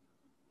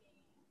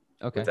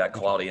with that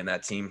quality in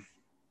that team.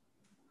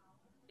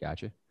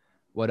 Gotcha.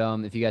 What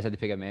if you guys had to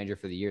pick a manager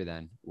for the year,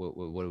 then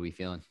what are we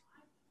feeling?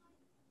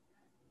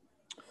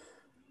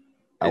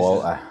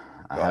 I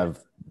have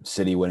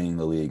City winning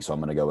the league, so I'm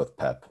going to go with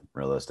Pep.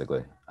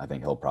 Realistically, I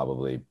think he'll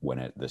probably win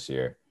it this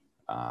year,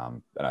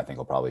 and I think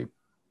he'll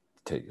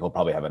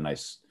probably have a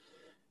nice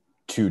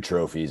 2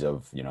 trophies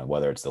of, you know,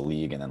 whether it's the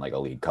league and then like a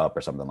League Cup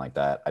or something like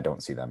that. I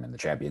don't see them in the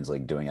Champions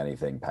League doing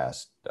anything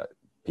past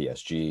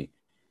PSG.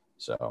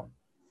 So,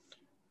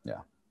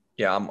 yeah.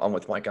 Yeah, I'm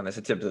with Mike on this.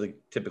 It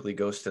typically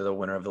goes to the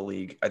winner of the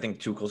league. I think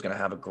Tuchel's going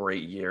to have a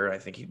great year. I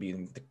think he'd be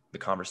in the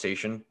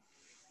conversation,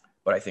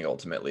 but I think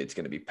ultimately it's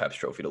going to be Pep's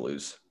trophy to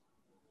lose.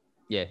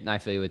 Yeah, and I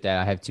feel you with that.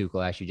 I have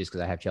Tuchel actually just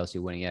because I have Chelsea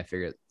winning. I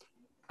figured.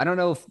 I don't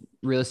know if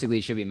realistically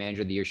it should be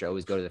manager of the year. Should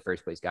always go to the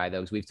first place guy though,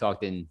 because we've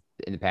talked in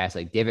the past,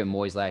 like David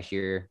Moyes last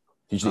year.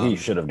 He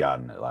should have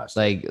gotten it last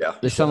year.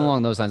 Like there's something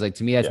along those lines. Like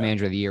to me, that's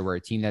manager of the year, where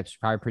a team that's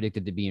probably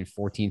predicted to be in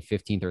 14th,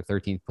 15th, or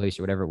 13th place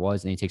or whatever it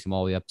was, and he takes them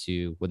all the way up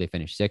to would they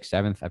finish 6th,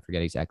 7th? I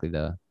forget exactly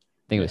I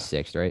think it was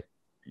 6th, right?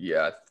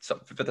 Yeah,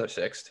 5th or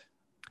 6th,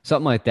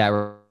 something like that.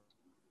 Where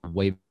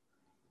way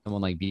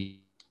someone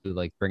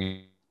like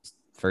bringing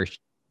first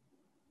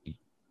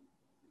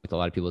with a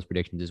lot of people's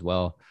predictions as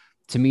well.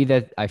 To me,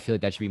 that I feel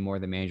like that should be more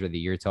the manager of the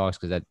year talks,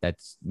 because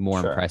that's more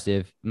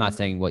impressive. I'm not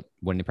saying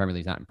winning the Premier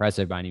League is not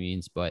impressive by any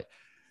means, but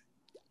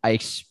I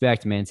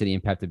expect Man City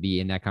and Pep to be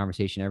in that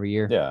conversation every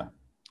year. Yeah.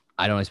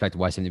 I don't expect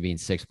West Ham to be in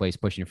 6th place,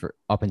 pushing for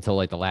up until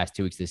like the last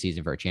 2 weeks of the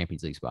season for a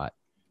Champions League spot.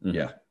 Mm-hmm.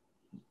 Yeah.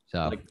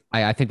 So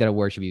I think that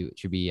award should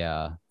be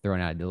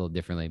thrown out a little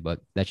differently, but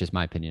that's just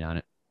my opinion on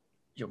it.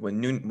 Yeah, when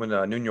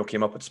Nuno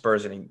came up with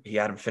Spurs and he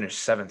had him finish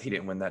 7th, he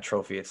didn't win that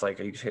trophy. It's like,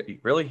 are you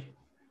really?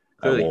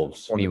 Clearly,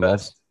 Wolves.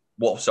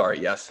 Wolves, sorry,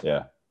 yes.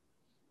 Yeah.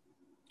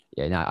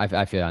 Yeah, no,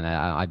 I feel on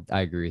that.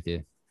 I agree with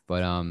you.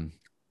 But on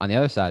the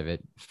other side of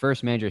it,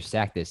 first manager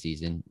sacked this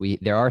season.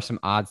 There are some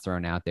odds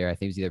thrown out there. I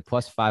think it was either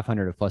plus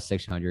 500 or plus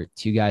 600.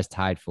 2 guys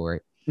tied for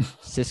it.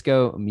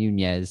 Cisco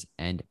Muñoz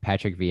and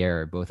Patrick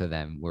Vieira, both of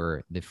them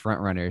were the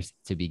front runners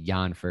to be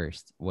gone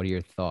first. What are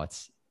your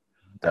thoughts?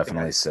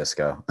 Definitely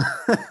Cisco.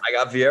 I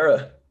got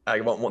Vieira.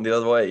 I want one the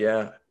other way.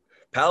 Yeah.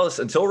 Palace,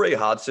 until Ray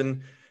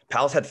Hodgson,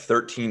 Palace had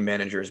 13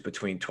 managers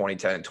between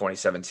 2010 and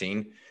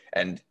 2017.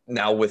 And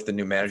now with the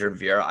new manager,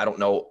 Vieira, I don't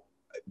know.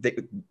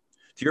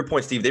 To your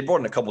point, Steve, they brought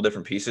in a couple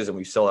different pieces, and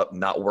we still have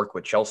not worked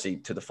with Chelsea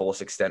to the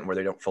fullest extent where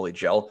they don't fully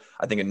gel.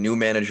 I think a new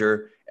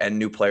manager and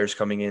new players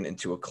coming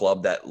into a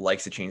club that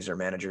likes to change their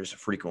managers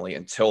frequently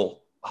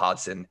until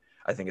Hodgson,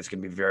 I think it's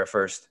going to be Vieira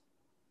first.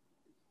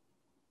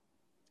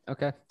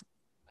 Okay.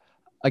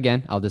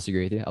 Again, I'll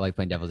disagree with you. I like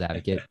playing devil's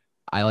advocate.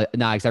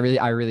 Because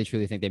I really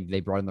truly think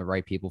they brought in the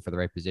right people for the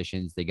right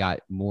positions. They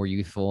got more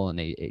youthful, and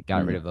they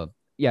got rid of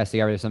they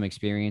got rid of some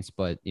experience,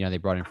 but they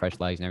brought in fresh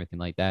legs and everything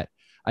like that.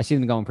 I see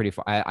them going pretty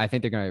far. I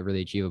think they're going to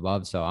really achieve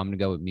above. So I'm going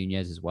to go with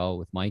Muñoz as well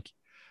with Mike.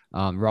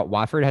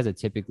 Watford has a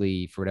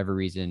typically, for whatever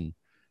reason,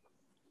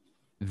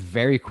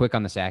 very quick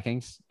on the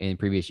sackings in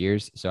previous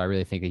years. So I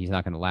really think that he's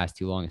not going to last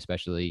too long,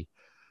 especially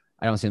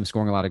I don't see him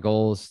scoring a lot of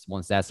goals.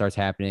 Once that starts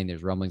happening,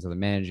 there's rumblings of the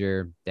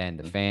manager, then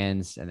the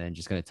fans, and then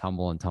just going to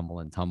tumble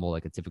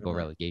like a typical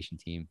relegation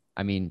team.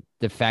 I mean,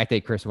 the fact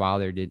that Chris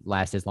Wilder did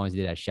last as long as he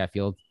did at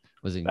Sheffield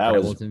was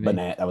incredible to me.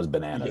 That was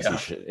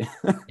bananas.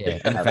 Yeah.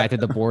 And the fact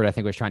that the board, I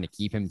think, was trying to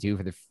keep him too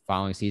for the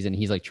following season.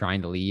 He's like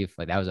trying to leave.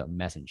 Like that was a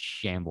mess and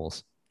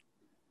shambles.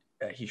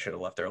 Yeah, he should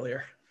have left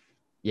earlier.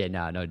 Yeah,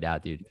 no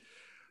doubt, dude.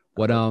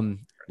 What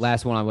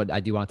last one I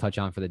do want to touch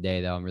on for the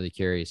day though. I'm really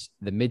curious.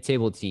 The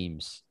mid-table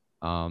teams.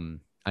 I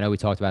know we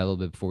talked about it a little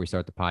bit before we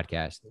start the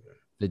podcast.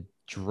 The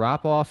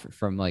drop off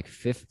from like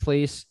 5th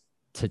place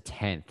to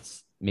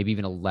 10th, maybe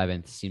even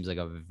 11th, seems like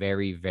a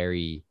very,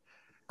 very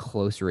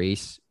close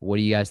race. What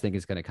do you guys think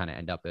is going to kind of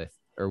end up with,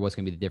 or what's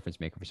going to be the difference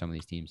maker for some of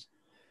these teams?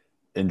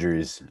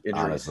 Injuries.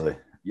 Honestly.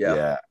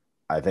 Yeah.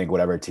 I think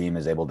whatever team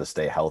is able to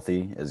stay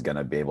healthy is going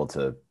to be able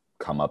to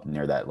come up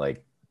near that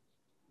like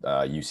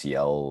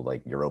UCL,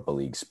 like Europa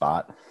League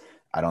spot.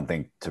 I don't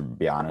think, to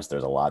be honest,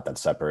 there's a lot that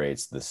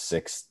separates the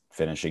 6th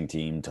finishing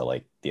team to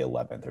like the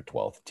 11th or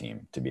 12th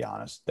team, to be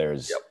honest.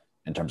 There's,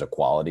 in terms of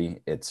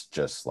quality, it's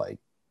just like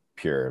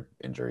pure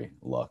injury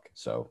luck.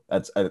 So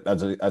that's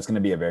going to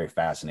be a very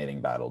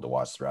fascinating battle to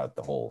watch throughout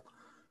the whole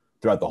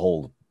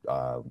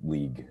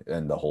league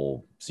and the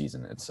whole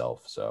season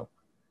itself. So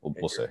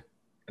we'll see.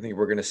 I think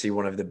we're going to see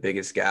one of the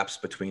biggest gaps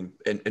between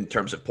in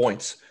terms of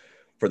points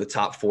for the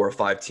top 4 or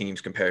 5 teams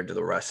compared to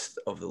the rest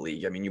of the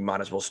league. I mean, you might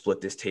as well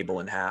split this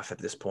table in half at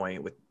this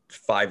point with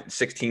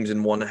 5-6 teams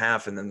in one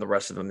half and then the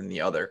rest of them in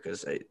the other,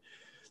 because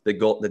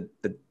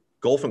the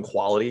gulf in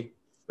quality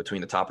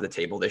between the top of the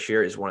table this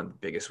year is one of the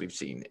biggest we've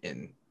seen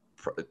in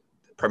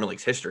Premier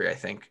League's history, I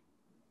think.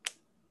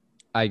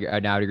 I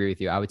now would agree with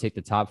you. I would take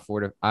the top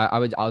 4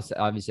 I'll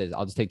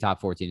just take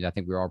top 4 teams. I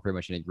think we're all pretty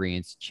much in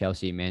agreement.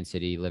 Chelsea, Man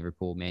City,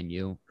 Liverpool, Man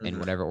U, in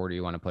whatever order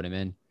you want to put them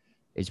in.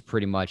 It's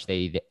pretty much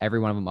every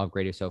one of them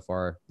upgraded so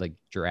far, like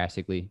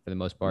drastically for the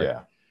most part.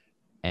 Yeah.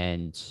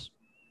 And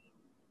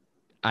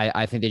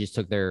I think they just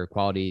took their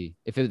quality.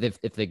 If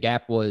the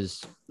gap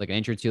was like an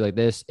inch or two like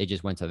this, it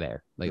just went to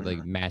there, like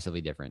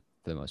massively different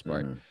for the most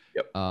part.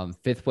 Yep.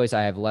 5th place,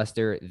 I have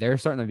Leicester. They're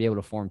starting to be able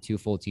to form 2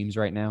 full teams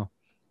right now.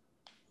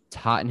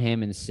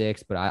 Tottenham in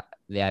 6th, but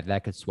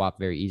that could swap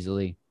very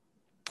easily.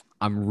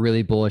 I'm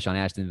really bullish on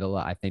Aston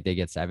Villa. I think they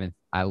get 7th.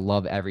 I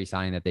love every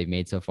signing that they've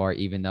made so far,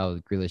 even though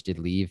Grealish did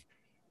leave.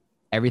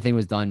 Everything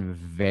was done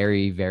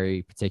very,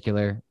 very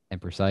particular and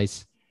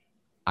precise.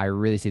 I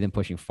really see them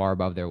pushing far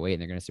above their weight,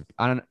 and they're going to.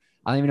 I don't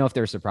even know if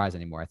they're surprised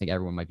anymore. I think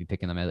everyone might be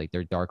picking them as like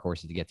their dark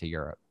horses to get to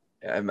Europe.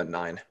 Yeah, I'm at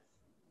 9.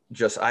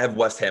 I have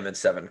West Ham at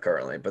 7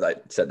 currently, but I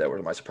said that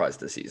was my surprise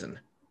this season.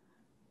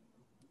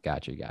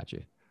 Gotcha.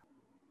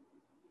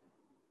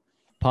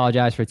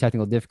 Apologize for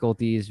technical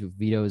difficulties.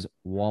 Vito's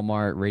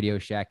Walmart Radio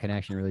Shack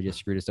connection really just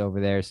screwed us over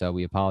there, so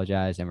we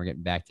apologize, and we're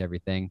getting back to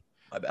everything.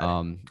 My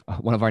bad.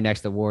 One of our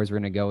next awards we're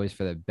going to go is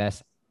for the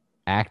best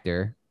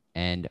actor,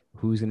 and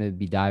who's going to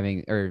be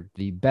diving, or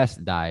the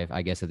best dive,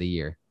 I guess, of the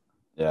year.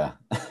 Yeah.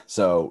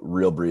 So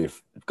real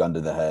brief, gun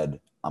to the head,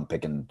 I'm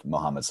picking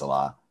Mohamed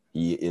Salah.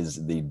 He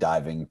is the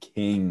diving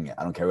king.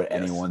 I don't care what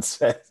anyone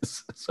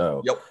says.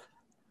 So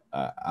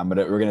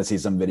we're gonna see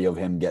some video of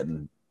him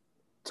getting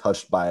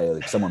touched by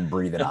like someone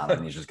breathing on him,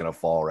 and he's just gonna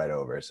fall right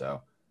over.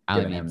 So I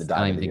don't even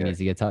think he needs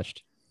to get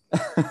touched.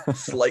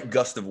 Slight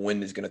gust of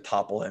wind is going to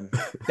topple him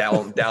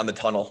down the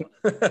tunnel.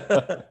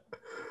 What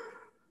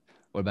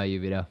about you,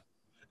 Vito?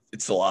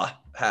 It's Salah.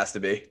 Has to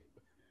be.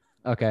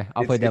 Okay,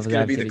 I'll play devil's advocate. It's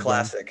going to be the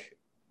classic.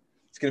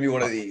 It's going to be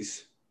one of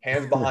these.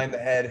 Hands behind the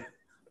head.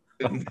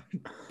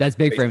 That's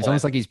big for him. It's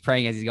almost like he's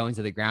praying as he's going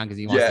to the ground because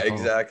he wants to fall.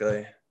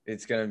 Exactly.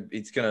 It's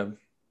gonna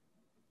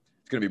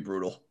be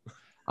brutal.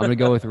 I'm gonna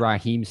go with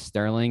Raheem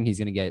Sterling. He's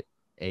gonna get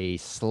a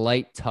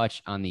slight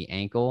touch on the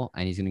ankle,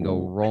 and he's going to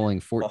go rolling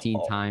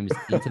 14 times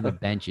into the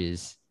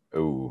benches.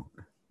 Oh,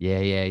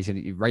 yeah. He's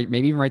going to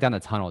maybe even right down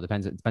the tunnel. It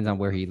depends on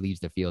where he leaves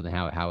the field and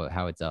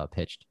how it's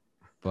pitched.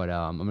 But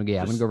I'm gonna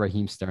go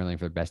Raheem Sterling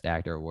for the best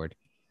actor award.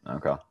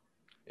 Okay.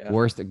 Yeah.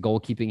 Worst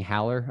goalkeeping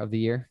howler of the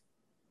year.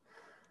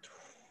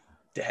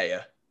 De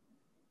Gea.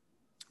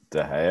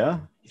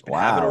 He's been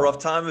having a rough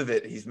time of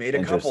it. He's made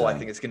a couple. I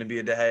think it's going to be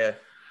a De Gea.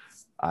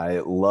 I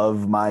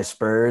love my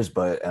Spurs,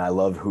 and I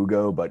love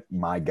Hugo, but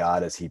my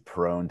God, is he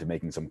prone to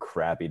making some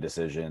crappy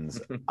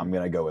decisions? I'm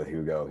going to go with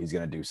Hugo. He's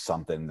going to do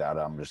something that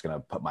I'm just going to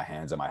put my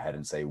hands on my head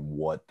and say,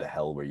 what the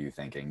hell were you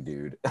thinking,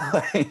 dude?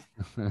 I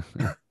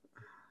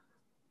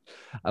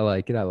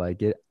like it.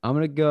 I'm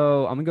going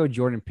to go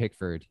Jordan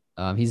Pickford.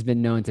 He's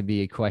been known to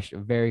be a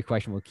very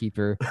questionable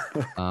keeper.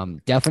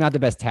 Definitely not the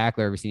best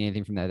tackler. I've ever seen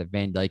anything from that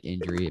Van Dijk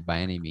injury by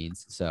any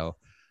means. So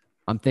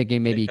I'm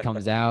thinking maybe he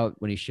comes out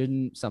when he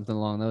shouldn't, something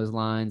along those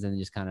lines, and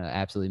just kind of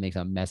absolutely makes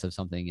a mess of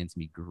something against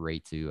me.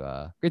 Great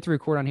to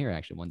record on here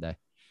actually one day.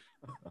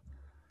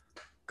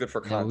 Good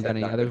for content. We got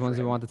any other ones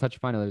we want to touch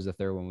upon? There's a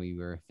third one we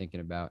were thinking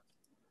about.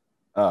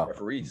 Oh,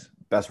 referees.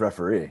 Best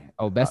referee.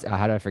 Oh, best.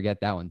 How did I forget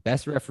that one?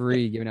 Best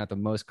referee giving out the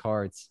most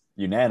cards.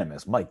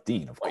 Unanimous. Mike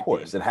Dean, of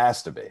course. It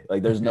has to be.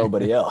 Like, there's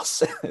nobody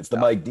else. It's the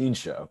Mike Dean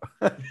show.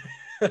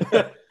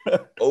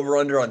 Over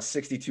under on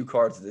 62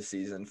 cards this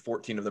season,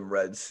 14 of them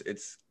reds.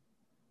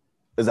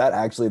 Is that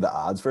actually the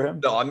odds for him?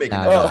 No, I'm making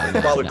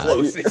probably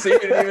close. So you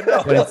didn't even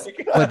know.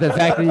 But the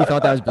fact that you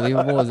thought that was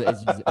believable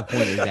is just a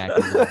point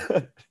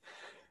exactly.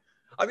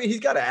 I mean, he's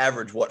got to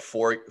average what,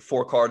 5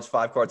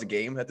 cards a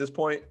game at this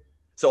point.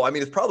 So I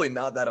mean, it's probably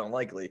not that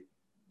unlikely.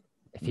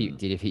 Even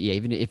if he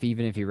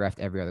refed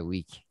every other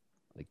week,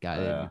 like God,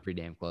 it'd be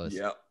pretty damn close.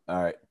 Yeah.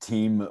 All right,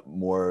 team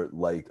more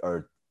like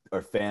our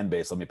fan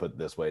base. Let me put it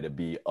this way: to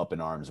be up in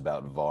arms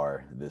about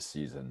VAR this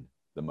season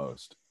the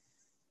most.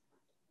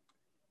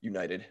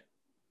 United.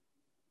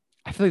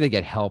 I feel like they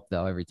get help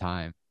though every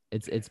time.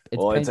 It's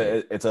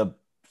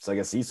like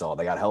a seesaw.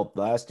 They got help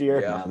last year.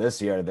 Yeah. Now this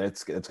year,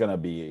 it's gonna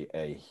be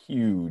a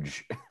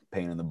huge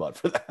pain in the butt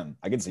for them.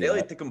 I can see. They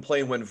like to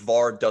complain when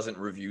VAR doesn't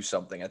review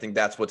something. I think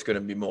that's what's going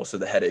to be most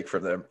of the headache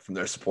from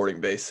their supporting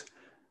base.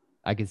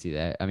 I can see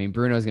that. I mean,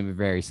 Bruno's going to be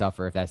very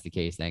suffer if that's the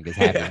case then, because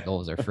half his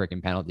goals are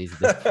freaking penalties at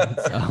this point.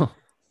 So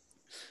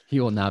He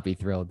will not be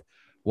thrilled.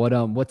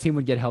 What team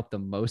would get helped the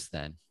most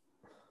then?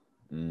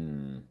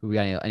 Who we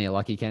got any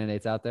lucky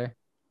candidates out there?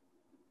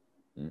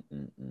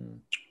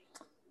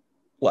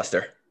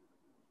 Leicester.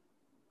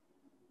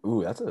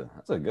 Ooh, that's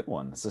a good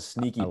one. It's a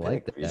sneaky I pick.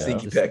 like that. Yeah.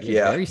 Sneaky pick,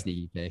 yeah. Very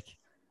sneaky pick.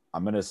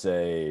 I'm gonna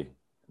say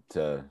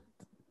for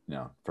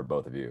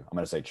both of you, I'm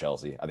gonna say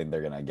Chelsea. I think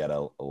they're gonna get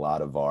a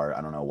lot of VAR.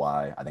 I don't know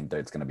why. I think that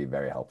it's gonna be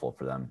very helpful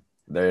for them.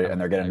 They're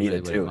gonna need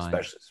it too,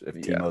 especially if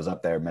Timo's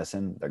up there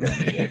missing. They're gonna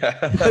need it.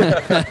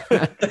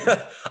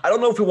 I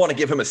don't know if we want to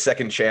give him a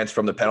second chance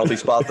from the penalty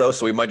spot though,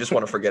 so we might just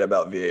want to forget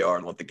about VAR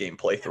and let the game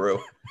play through.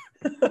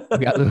 we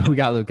got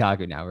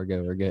Lukaku now. We're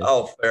good.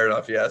 Oh, fair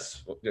enough.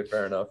 Yes,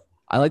 fair enough.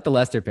 I like the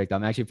Leicester pick.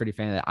 I'm actually a pretty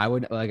fan of that. I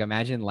would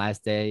imagine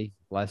last day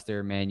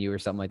Leicester, Man U, or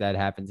something like that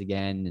happens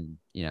again, and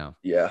yeah,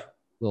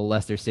 little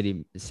Leicester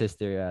City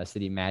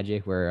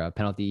magic where a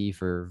penalty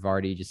for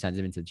Vardy just sends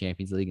him into the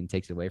Champions League and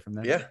takes it away from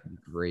them. Yeah,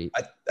 great.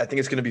 I think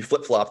it's going to be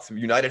flip flopped.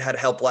 United had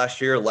help last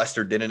year,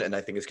 Leicester didn't, and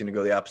I think it's going to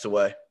go the opposite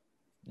way.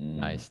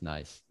 Nice.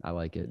 I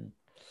like it.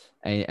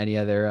 Any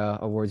other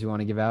awards you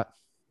want to give out?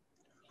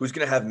 Who's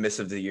going to have miss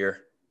of the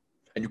year?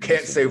 And you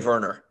can't say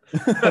Werner.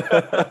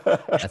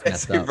 That's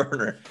messed up.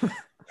 Werner.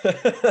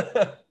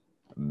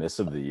 Miss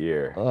of the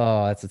year.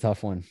 Oh, that's a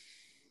tough one.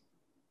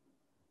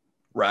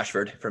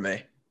 Rashford for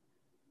me.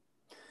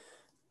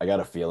 I got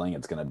a feeling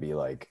it's gonna be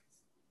like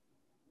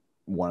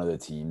one of the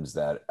teams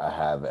that I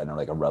have in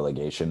like a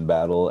relegation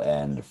battle,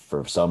 and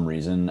for some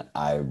reason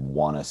I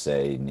want to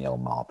say Neil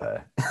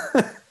Maupay.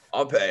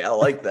 Maupay, I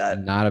like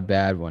that. Not a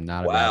bad one.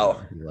 Not a bad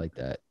one. You like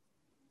that?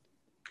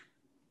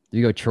 Do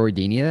you go Troy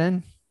Deeney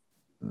then?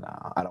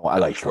 No, I don't. I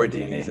like Troy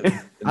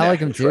Deeney. I like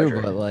him too,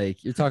 but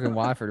like you're talking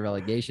Watford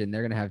relegation,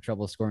 they're gonna have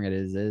trouble scoring at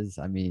his is.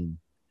 I mean,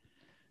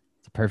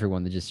 it's a perfect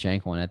one to just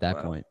shank one at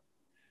that point.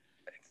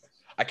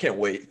 I can't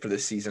wait for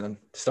this season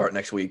to start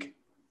next week.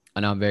 I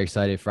know I'm very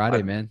excited.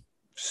 Friday, man.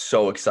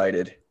 So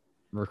excited.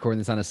 We're recording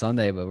this on a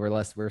Sunday, but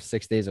we're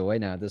 6 days away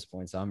now at this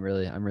point, so I'm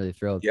really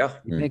thrilled. Yeah.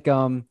 You think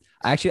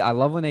I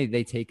love when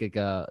they take like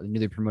a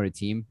newly promoted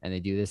team and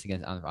they do this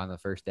against on the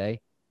first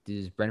day.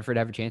 Does Brentford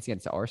have a chance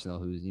against Arsenal,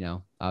 who's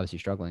obviously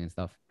struggling and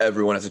stuff?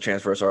 Everyone has a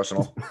chance versus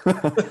Arsenal.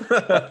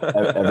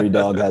 Every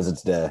dog has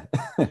its day,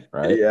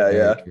 right?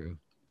 Yeah. True.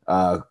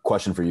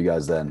 Question for you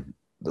guys then.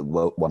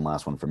 One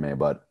last one for me,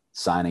 but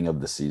signing of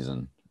the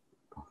season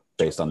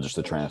based on just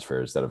the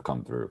transfers that have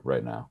come through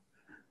right now.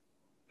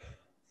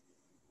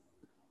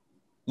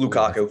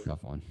 Lukaku.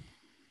 Tough one.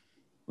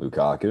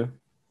 Lukaku.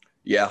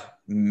 Yeah,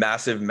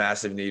 massive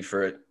need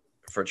for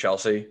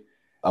Chelsea.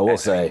 I will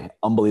say,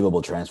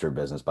 unbelievable transfer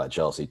business by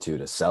Chelsea too,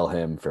 to sell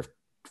him for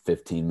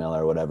 15 mil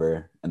or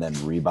whatever, and then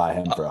rebuy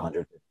him for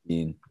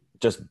 115.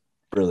 Just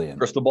brilliant.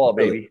 Crystal ball,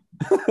 baby.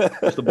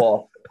 Crystal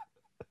ball.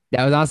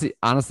 That was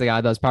honestly,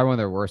 that was probably one of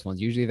their worst ones.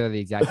 Usually they're the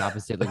exact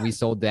opposite. Like we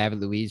sold David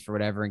Luiz for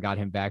whatever and got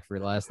him back for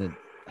less than.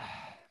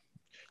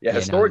 Yeah,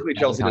 historically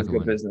Chelsea does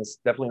good business.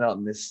 Definitely not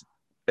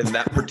in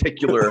that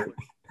particular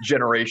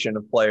generation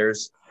of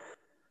players.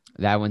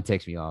 That one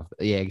ticks me off.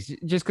 Yeah,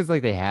 just because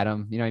like they had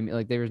him, what I mean?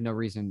 Like there was no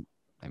reason.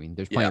 I mean,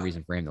 there's plenty of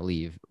reason for him to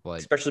leave, but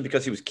especially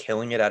because he was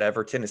killing it at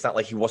Everton. It's not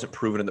like he wasn't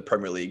proven in the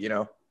Premier League,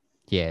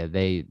 Yeah,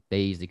 they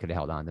easily could have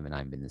held on to him and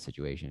I'm in this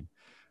situation.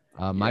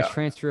 My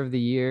transfer of the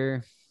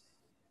year.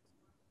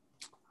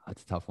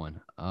 That's a tough one.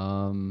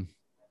 I'm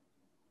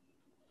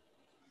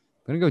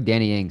gonna go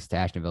Danny Ings to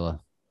Aston Villa.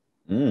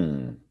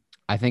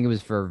 I think it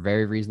was for a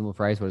very reasonable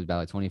price. What was it, about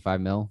like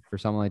 25 mil for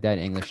something like that?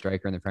 An English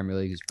striker in the Premier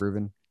League who's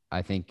proven.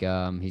 I think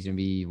he's gonna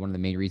be one of the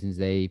main reasons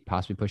they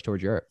possibly push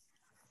towards Europe.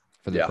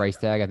 For the price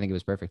tag, I think it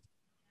was perfect.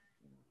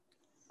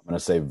 I'm gonna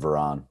say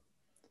Varane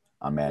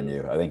on Man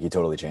U. I think he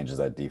totally changes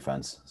that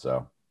defense.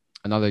 So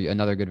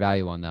another good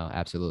value one though.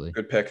 Absolutely.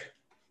 Good pick.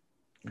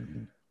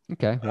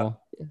 Okay.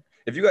 Well,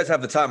 if you guys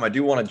have the time, I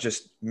do want to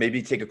just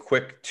maybe take a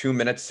quick 2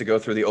 minutes to go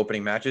through the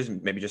opening matches.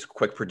 Maybe just a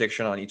quick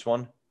prediction on each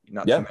one.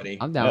 Not too many.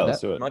 I'm down with that.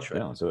 Let's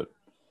do it.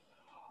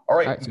 All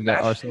right. So we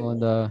got Arsenal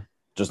and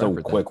just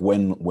a quick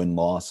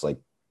win-loss. Like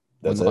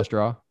that's win-loss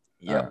draw.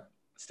 Yeah.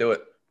 Let's do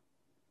it.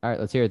 All right,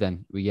 let's hear it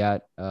then. We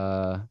got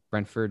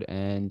Brentford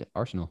and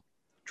Arsenal.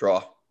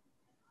 Draw.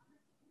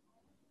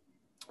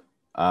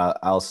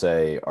 I'll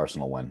say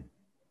Arsenal win.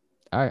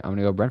 All right, I'm going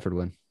to go Brentford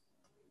win.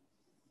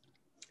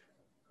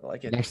 I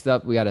like it. Next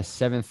up, we got a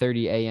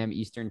 7:30 a.m.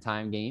 Eastern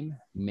time game.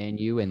 Man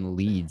U and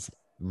Leeds.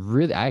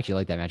 Really, I actually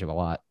like that matchup a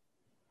lot.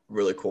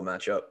 Really cool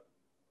matchup.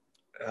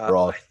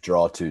 Draw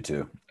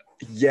 2-2.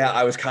 Yeah,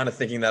 I was kind of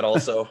thinking that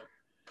also.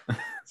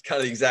 It's kind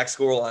of the exact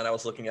scoreline I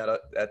was looking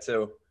at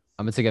too.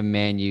 I'm going to take a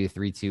Man U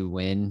 3-2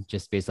 win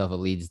just based off of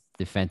Leeds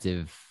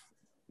defensive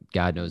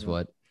God knows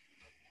what.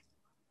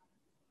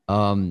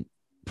 Probably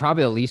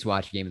the least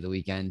watched game of the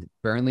weekend.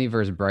 Burnley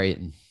versus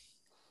Brighton.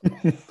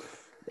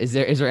 Is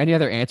there any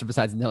other answer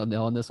besides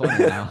 0-0 in this one?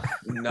 No,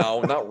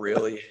 no, not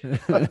really.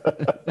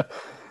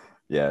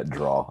 Yeah,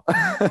 draw.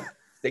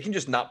 They can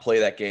just not play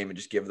that game and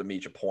just give them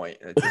each a point.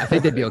 I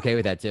think they'd be okay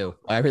with that too.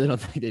 I really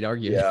don't think they'd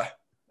argue. Yeah.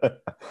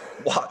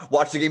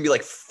 Watch the game be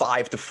like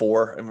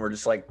 5-4, and we're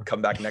just like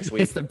come back next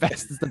week. It's the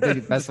best. It's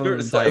the best one of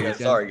the entire weekend.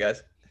 Sorry,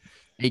 guys.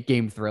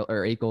 8-game thriller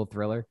or 8-goal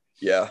thriller.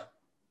 Yeah.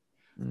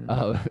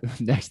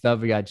 Next up,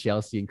 we got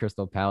Chelsea and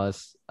Crystal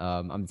Palace.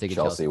 I'm taking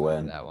Chelsea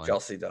win. for that one.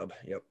 Chelsea dub.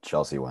 Yep.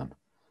 Chelsea win.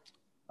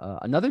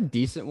 Another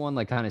decent one,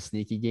 like kind of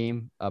sneaky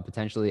game,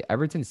 potentially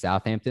Everton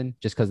Southampton,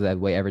 just because of the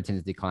way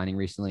Everton's declining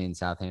recently and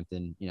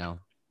Southampton,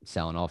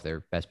 selling off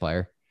their best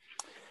player.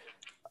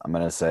 I'm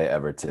gonna say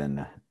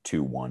Everton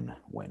 2-1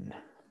 win.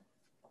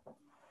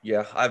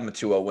 Yeah, I have them a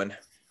 2-0 win. I'm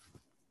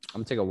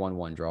gonna take a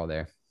 1-1 draw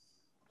there.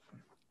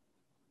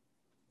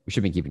 We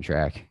should be keeping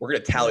track. We're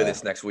gonna tally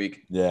this next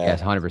week. Yeah.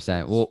 Yes,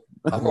 100%. Well,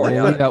 Don't we'll worry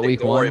leave about out it. week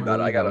Don't one. worry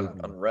about it. We'll I got leave it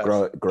out on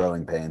rest.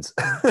 Growing pains.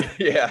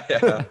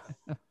 Yeah.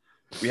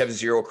 We have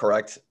 0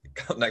 correct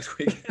next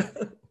week.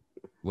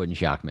 Wouldn't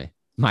shock me.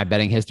 My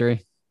betting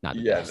history, not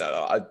the best.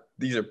 No.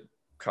 These are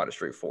kind of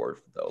straightforward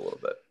though, a little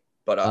bit.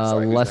 But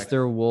sorry, who's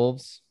Leicester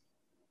Wolves.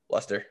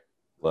 next?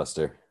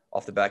 Leicester.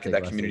 Off the back of Take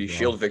that Leicester Community as well.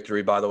 Shield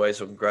victory, by the way.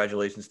 So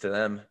congratulations to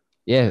them.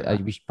 Yeah,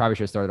 probably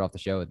should have started off the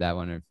show with that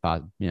one, or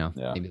maybe a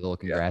little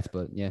congrats.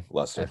 But yeah,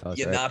 Leicester. I thought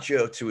it was right.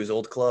 Iheanacho to his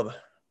old club.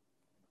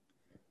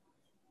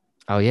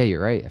 Oh yeah,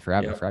 you're right. I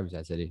forgot Yeah. about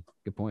that city.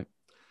 Good point.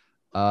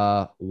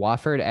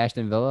 Watford,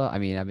 Aston Villa. I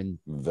mean, I've been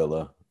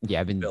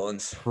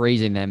Villains.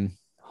 praising them.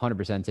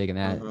 100% taking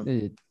that.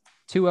 Mhm.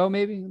 2-0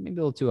 maybe a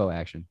little 2-0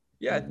 action.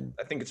 Yeah,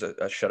 I think it's a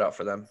shutout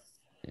for them.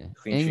 Yeah,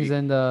 Clean Ings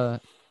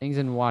sheet.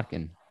 and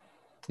Watkin.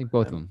 I think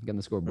both of them getting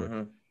the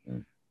scoreboard.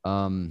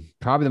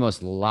 Probably the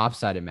most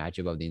lopsided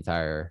matchup of the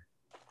entire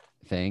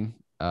thing.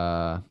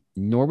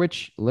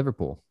 Norwich,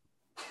 Liverpool.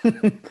 Do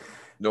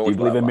you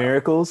believe in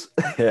miracles?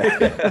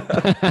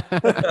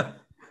 Yeah.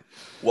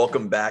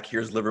 Welcome back.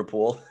 Here's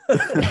Liverpool.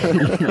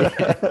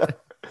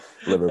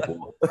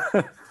 Liverpool.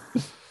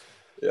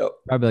 Yep.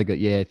 Probably like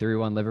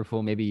 3-1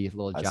 Liverpool. Maybe a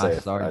little Josh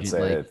I'd Sargent,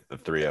 say like the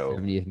 3-0.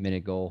 70th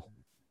minute goal.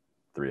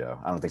 3-0.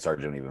 I don't think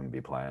Sargent will even be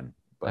playing.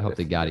 But I hope if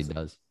to God he is,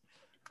 does.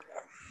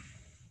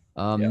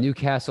 Yeah.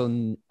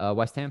 Newcastle,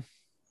 West Ham.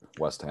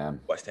 West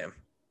Ham. West Ham.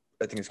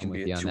 I think it's I'm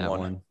going to with be you a on that 2-1.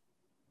 one.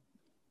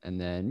 And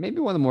then maybe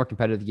one of the more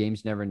competitive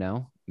games. Never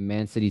know.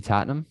 Man City,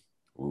 Tottenham.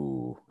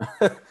 Ooh.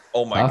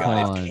 Oh my Tough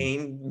God! one. If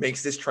Kane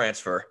makes this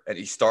transfer and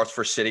he starts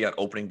for City on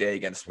opening day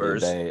against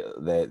Spurs,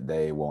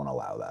 They won't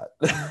allow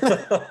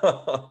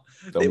that.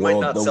 they might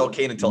not sell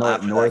Kane until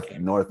after that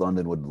game. North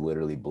London would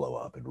literally blow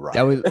up and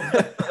riot.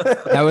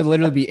 That would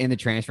literally be in the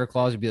transfer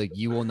clause. It'd be like,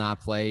 you will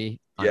not play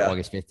on Yeah.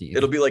 August 15th.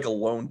 It'll be like a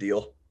loan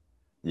deal.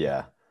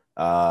 Yeah.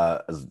 I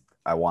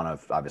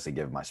want to obviously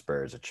give my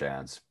Spurs a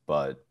chance,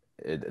 but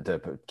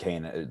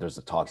Kane, there's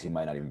the talks he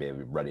might not even be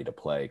ready to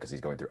play because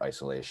he's going through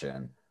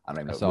isolation. I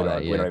don't even know.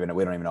 We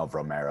don't even know if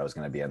Romero is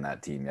going to be in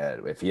that team yet.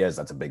 If he is,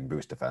 that's a big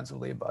boost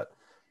defensively. But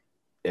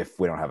if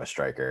we don't have a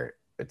striker,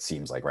 it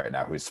seems like right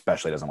now, who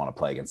especially doesn't want to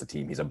play against the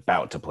team he's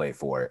about to play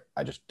for,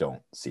 I just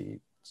don't see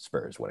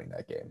Spurs winning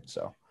that game.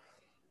 So,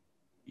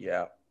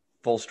 Yeah,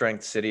 full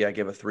strength City. I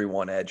give a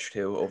 3-1 edge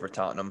to over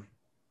Tottenham.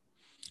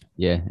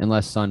 Yeah,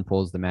 unless Son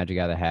pulls the magic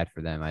out of the hat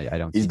for them. I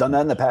don't. He's done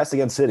that in the past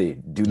against City.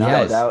 Do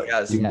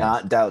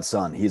not doubt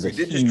Son. He's he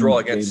did just draw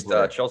against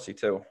Chelsea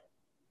too.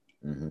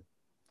 Mm-hmm.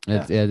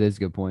 Yeah. It is a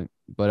good point.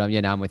 But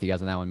now I'm with you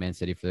guys on that one. Man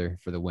City for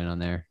the win on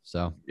there.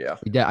 So yeah,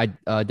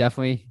 I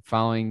definitely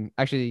following.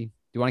 Actually, do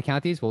you want to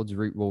count these? We'll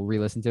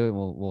re-listen to it. And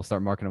we'll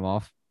start marking them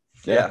off.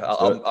 Yeah,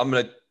 I'm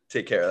gonna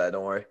take care of that.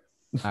 Don't worry.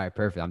 All right,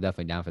 perfect. I'm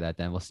definitely down for that.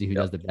 Then we'll see who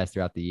does the best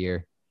throughout the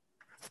year.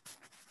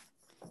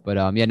 But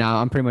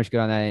I'm pretty much good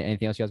on that.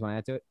 Anything else you guys want to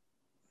add to it?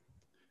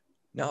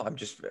 No, I'm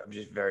just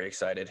very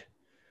excited.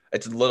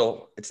 It's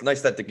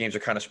nice that the games are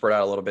kind of spread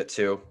out a little bit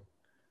too.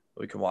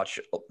 We can watch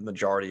a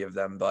majority of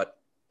them, but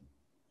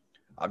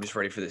I'm just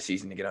ready for the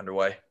season to get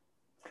underway.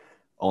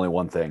 Only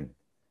one thing.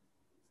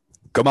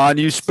 Come on,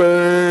 you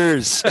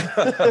Spurs.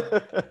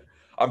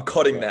 I'm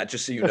cutting that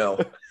just so you know.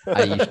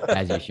 As you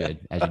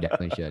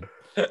definitely should.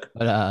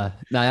 But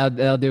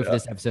that'll do it for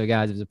this episode,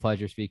 guys. It was a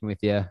pleasure speaking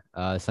with you.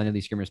 Sunday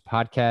League Screamers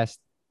podcast.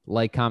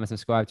 Like, comment,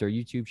 subscribe to our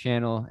YouTube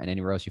channel and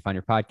anywhere else you find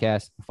your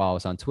podcast. Follow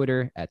us on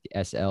Twitter at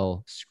the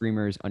SL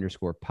Screamers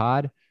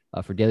 _pod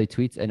for daily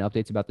tweets and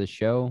updates about this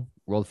show,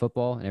 world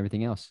football, and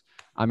everything else.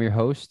 I'm your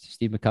host,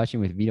 Steve McCutcheon,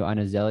 with Vito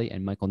Anazelli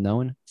and Michael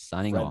Noen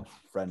signing off.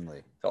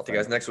 Friendly. Talk to you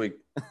guys next week.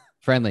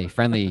 Friendly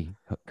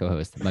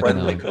co-host.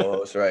 Friendly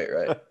co-host. Right.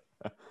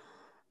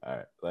 All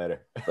right.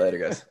 Later. Later,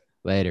 guys.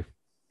 Later.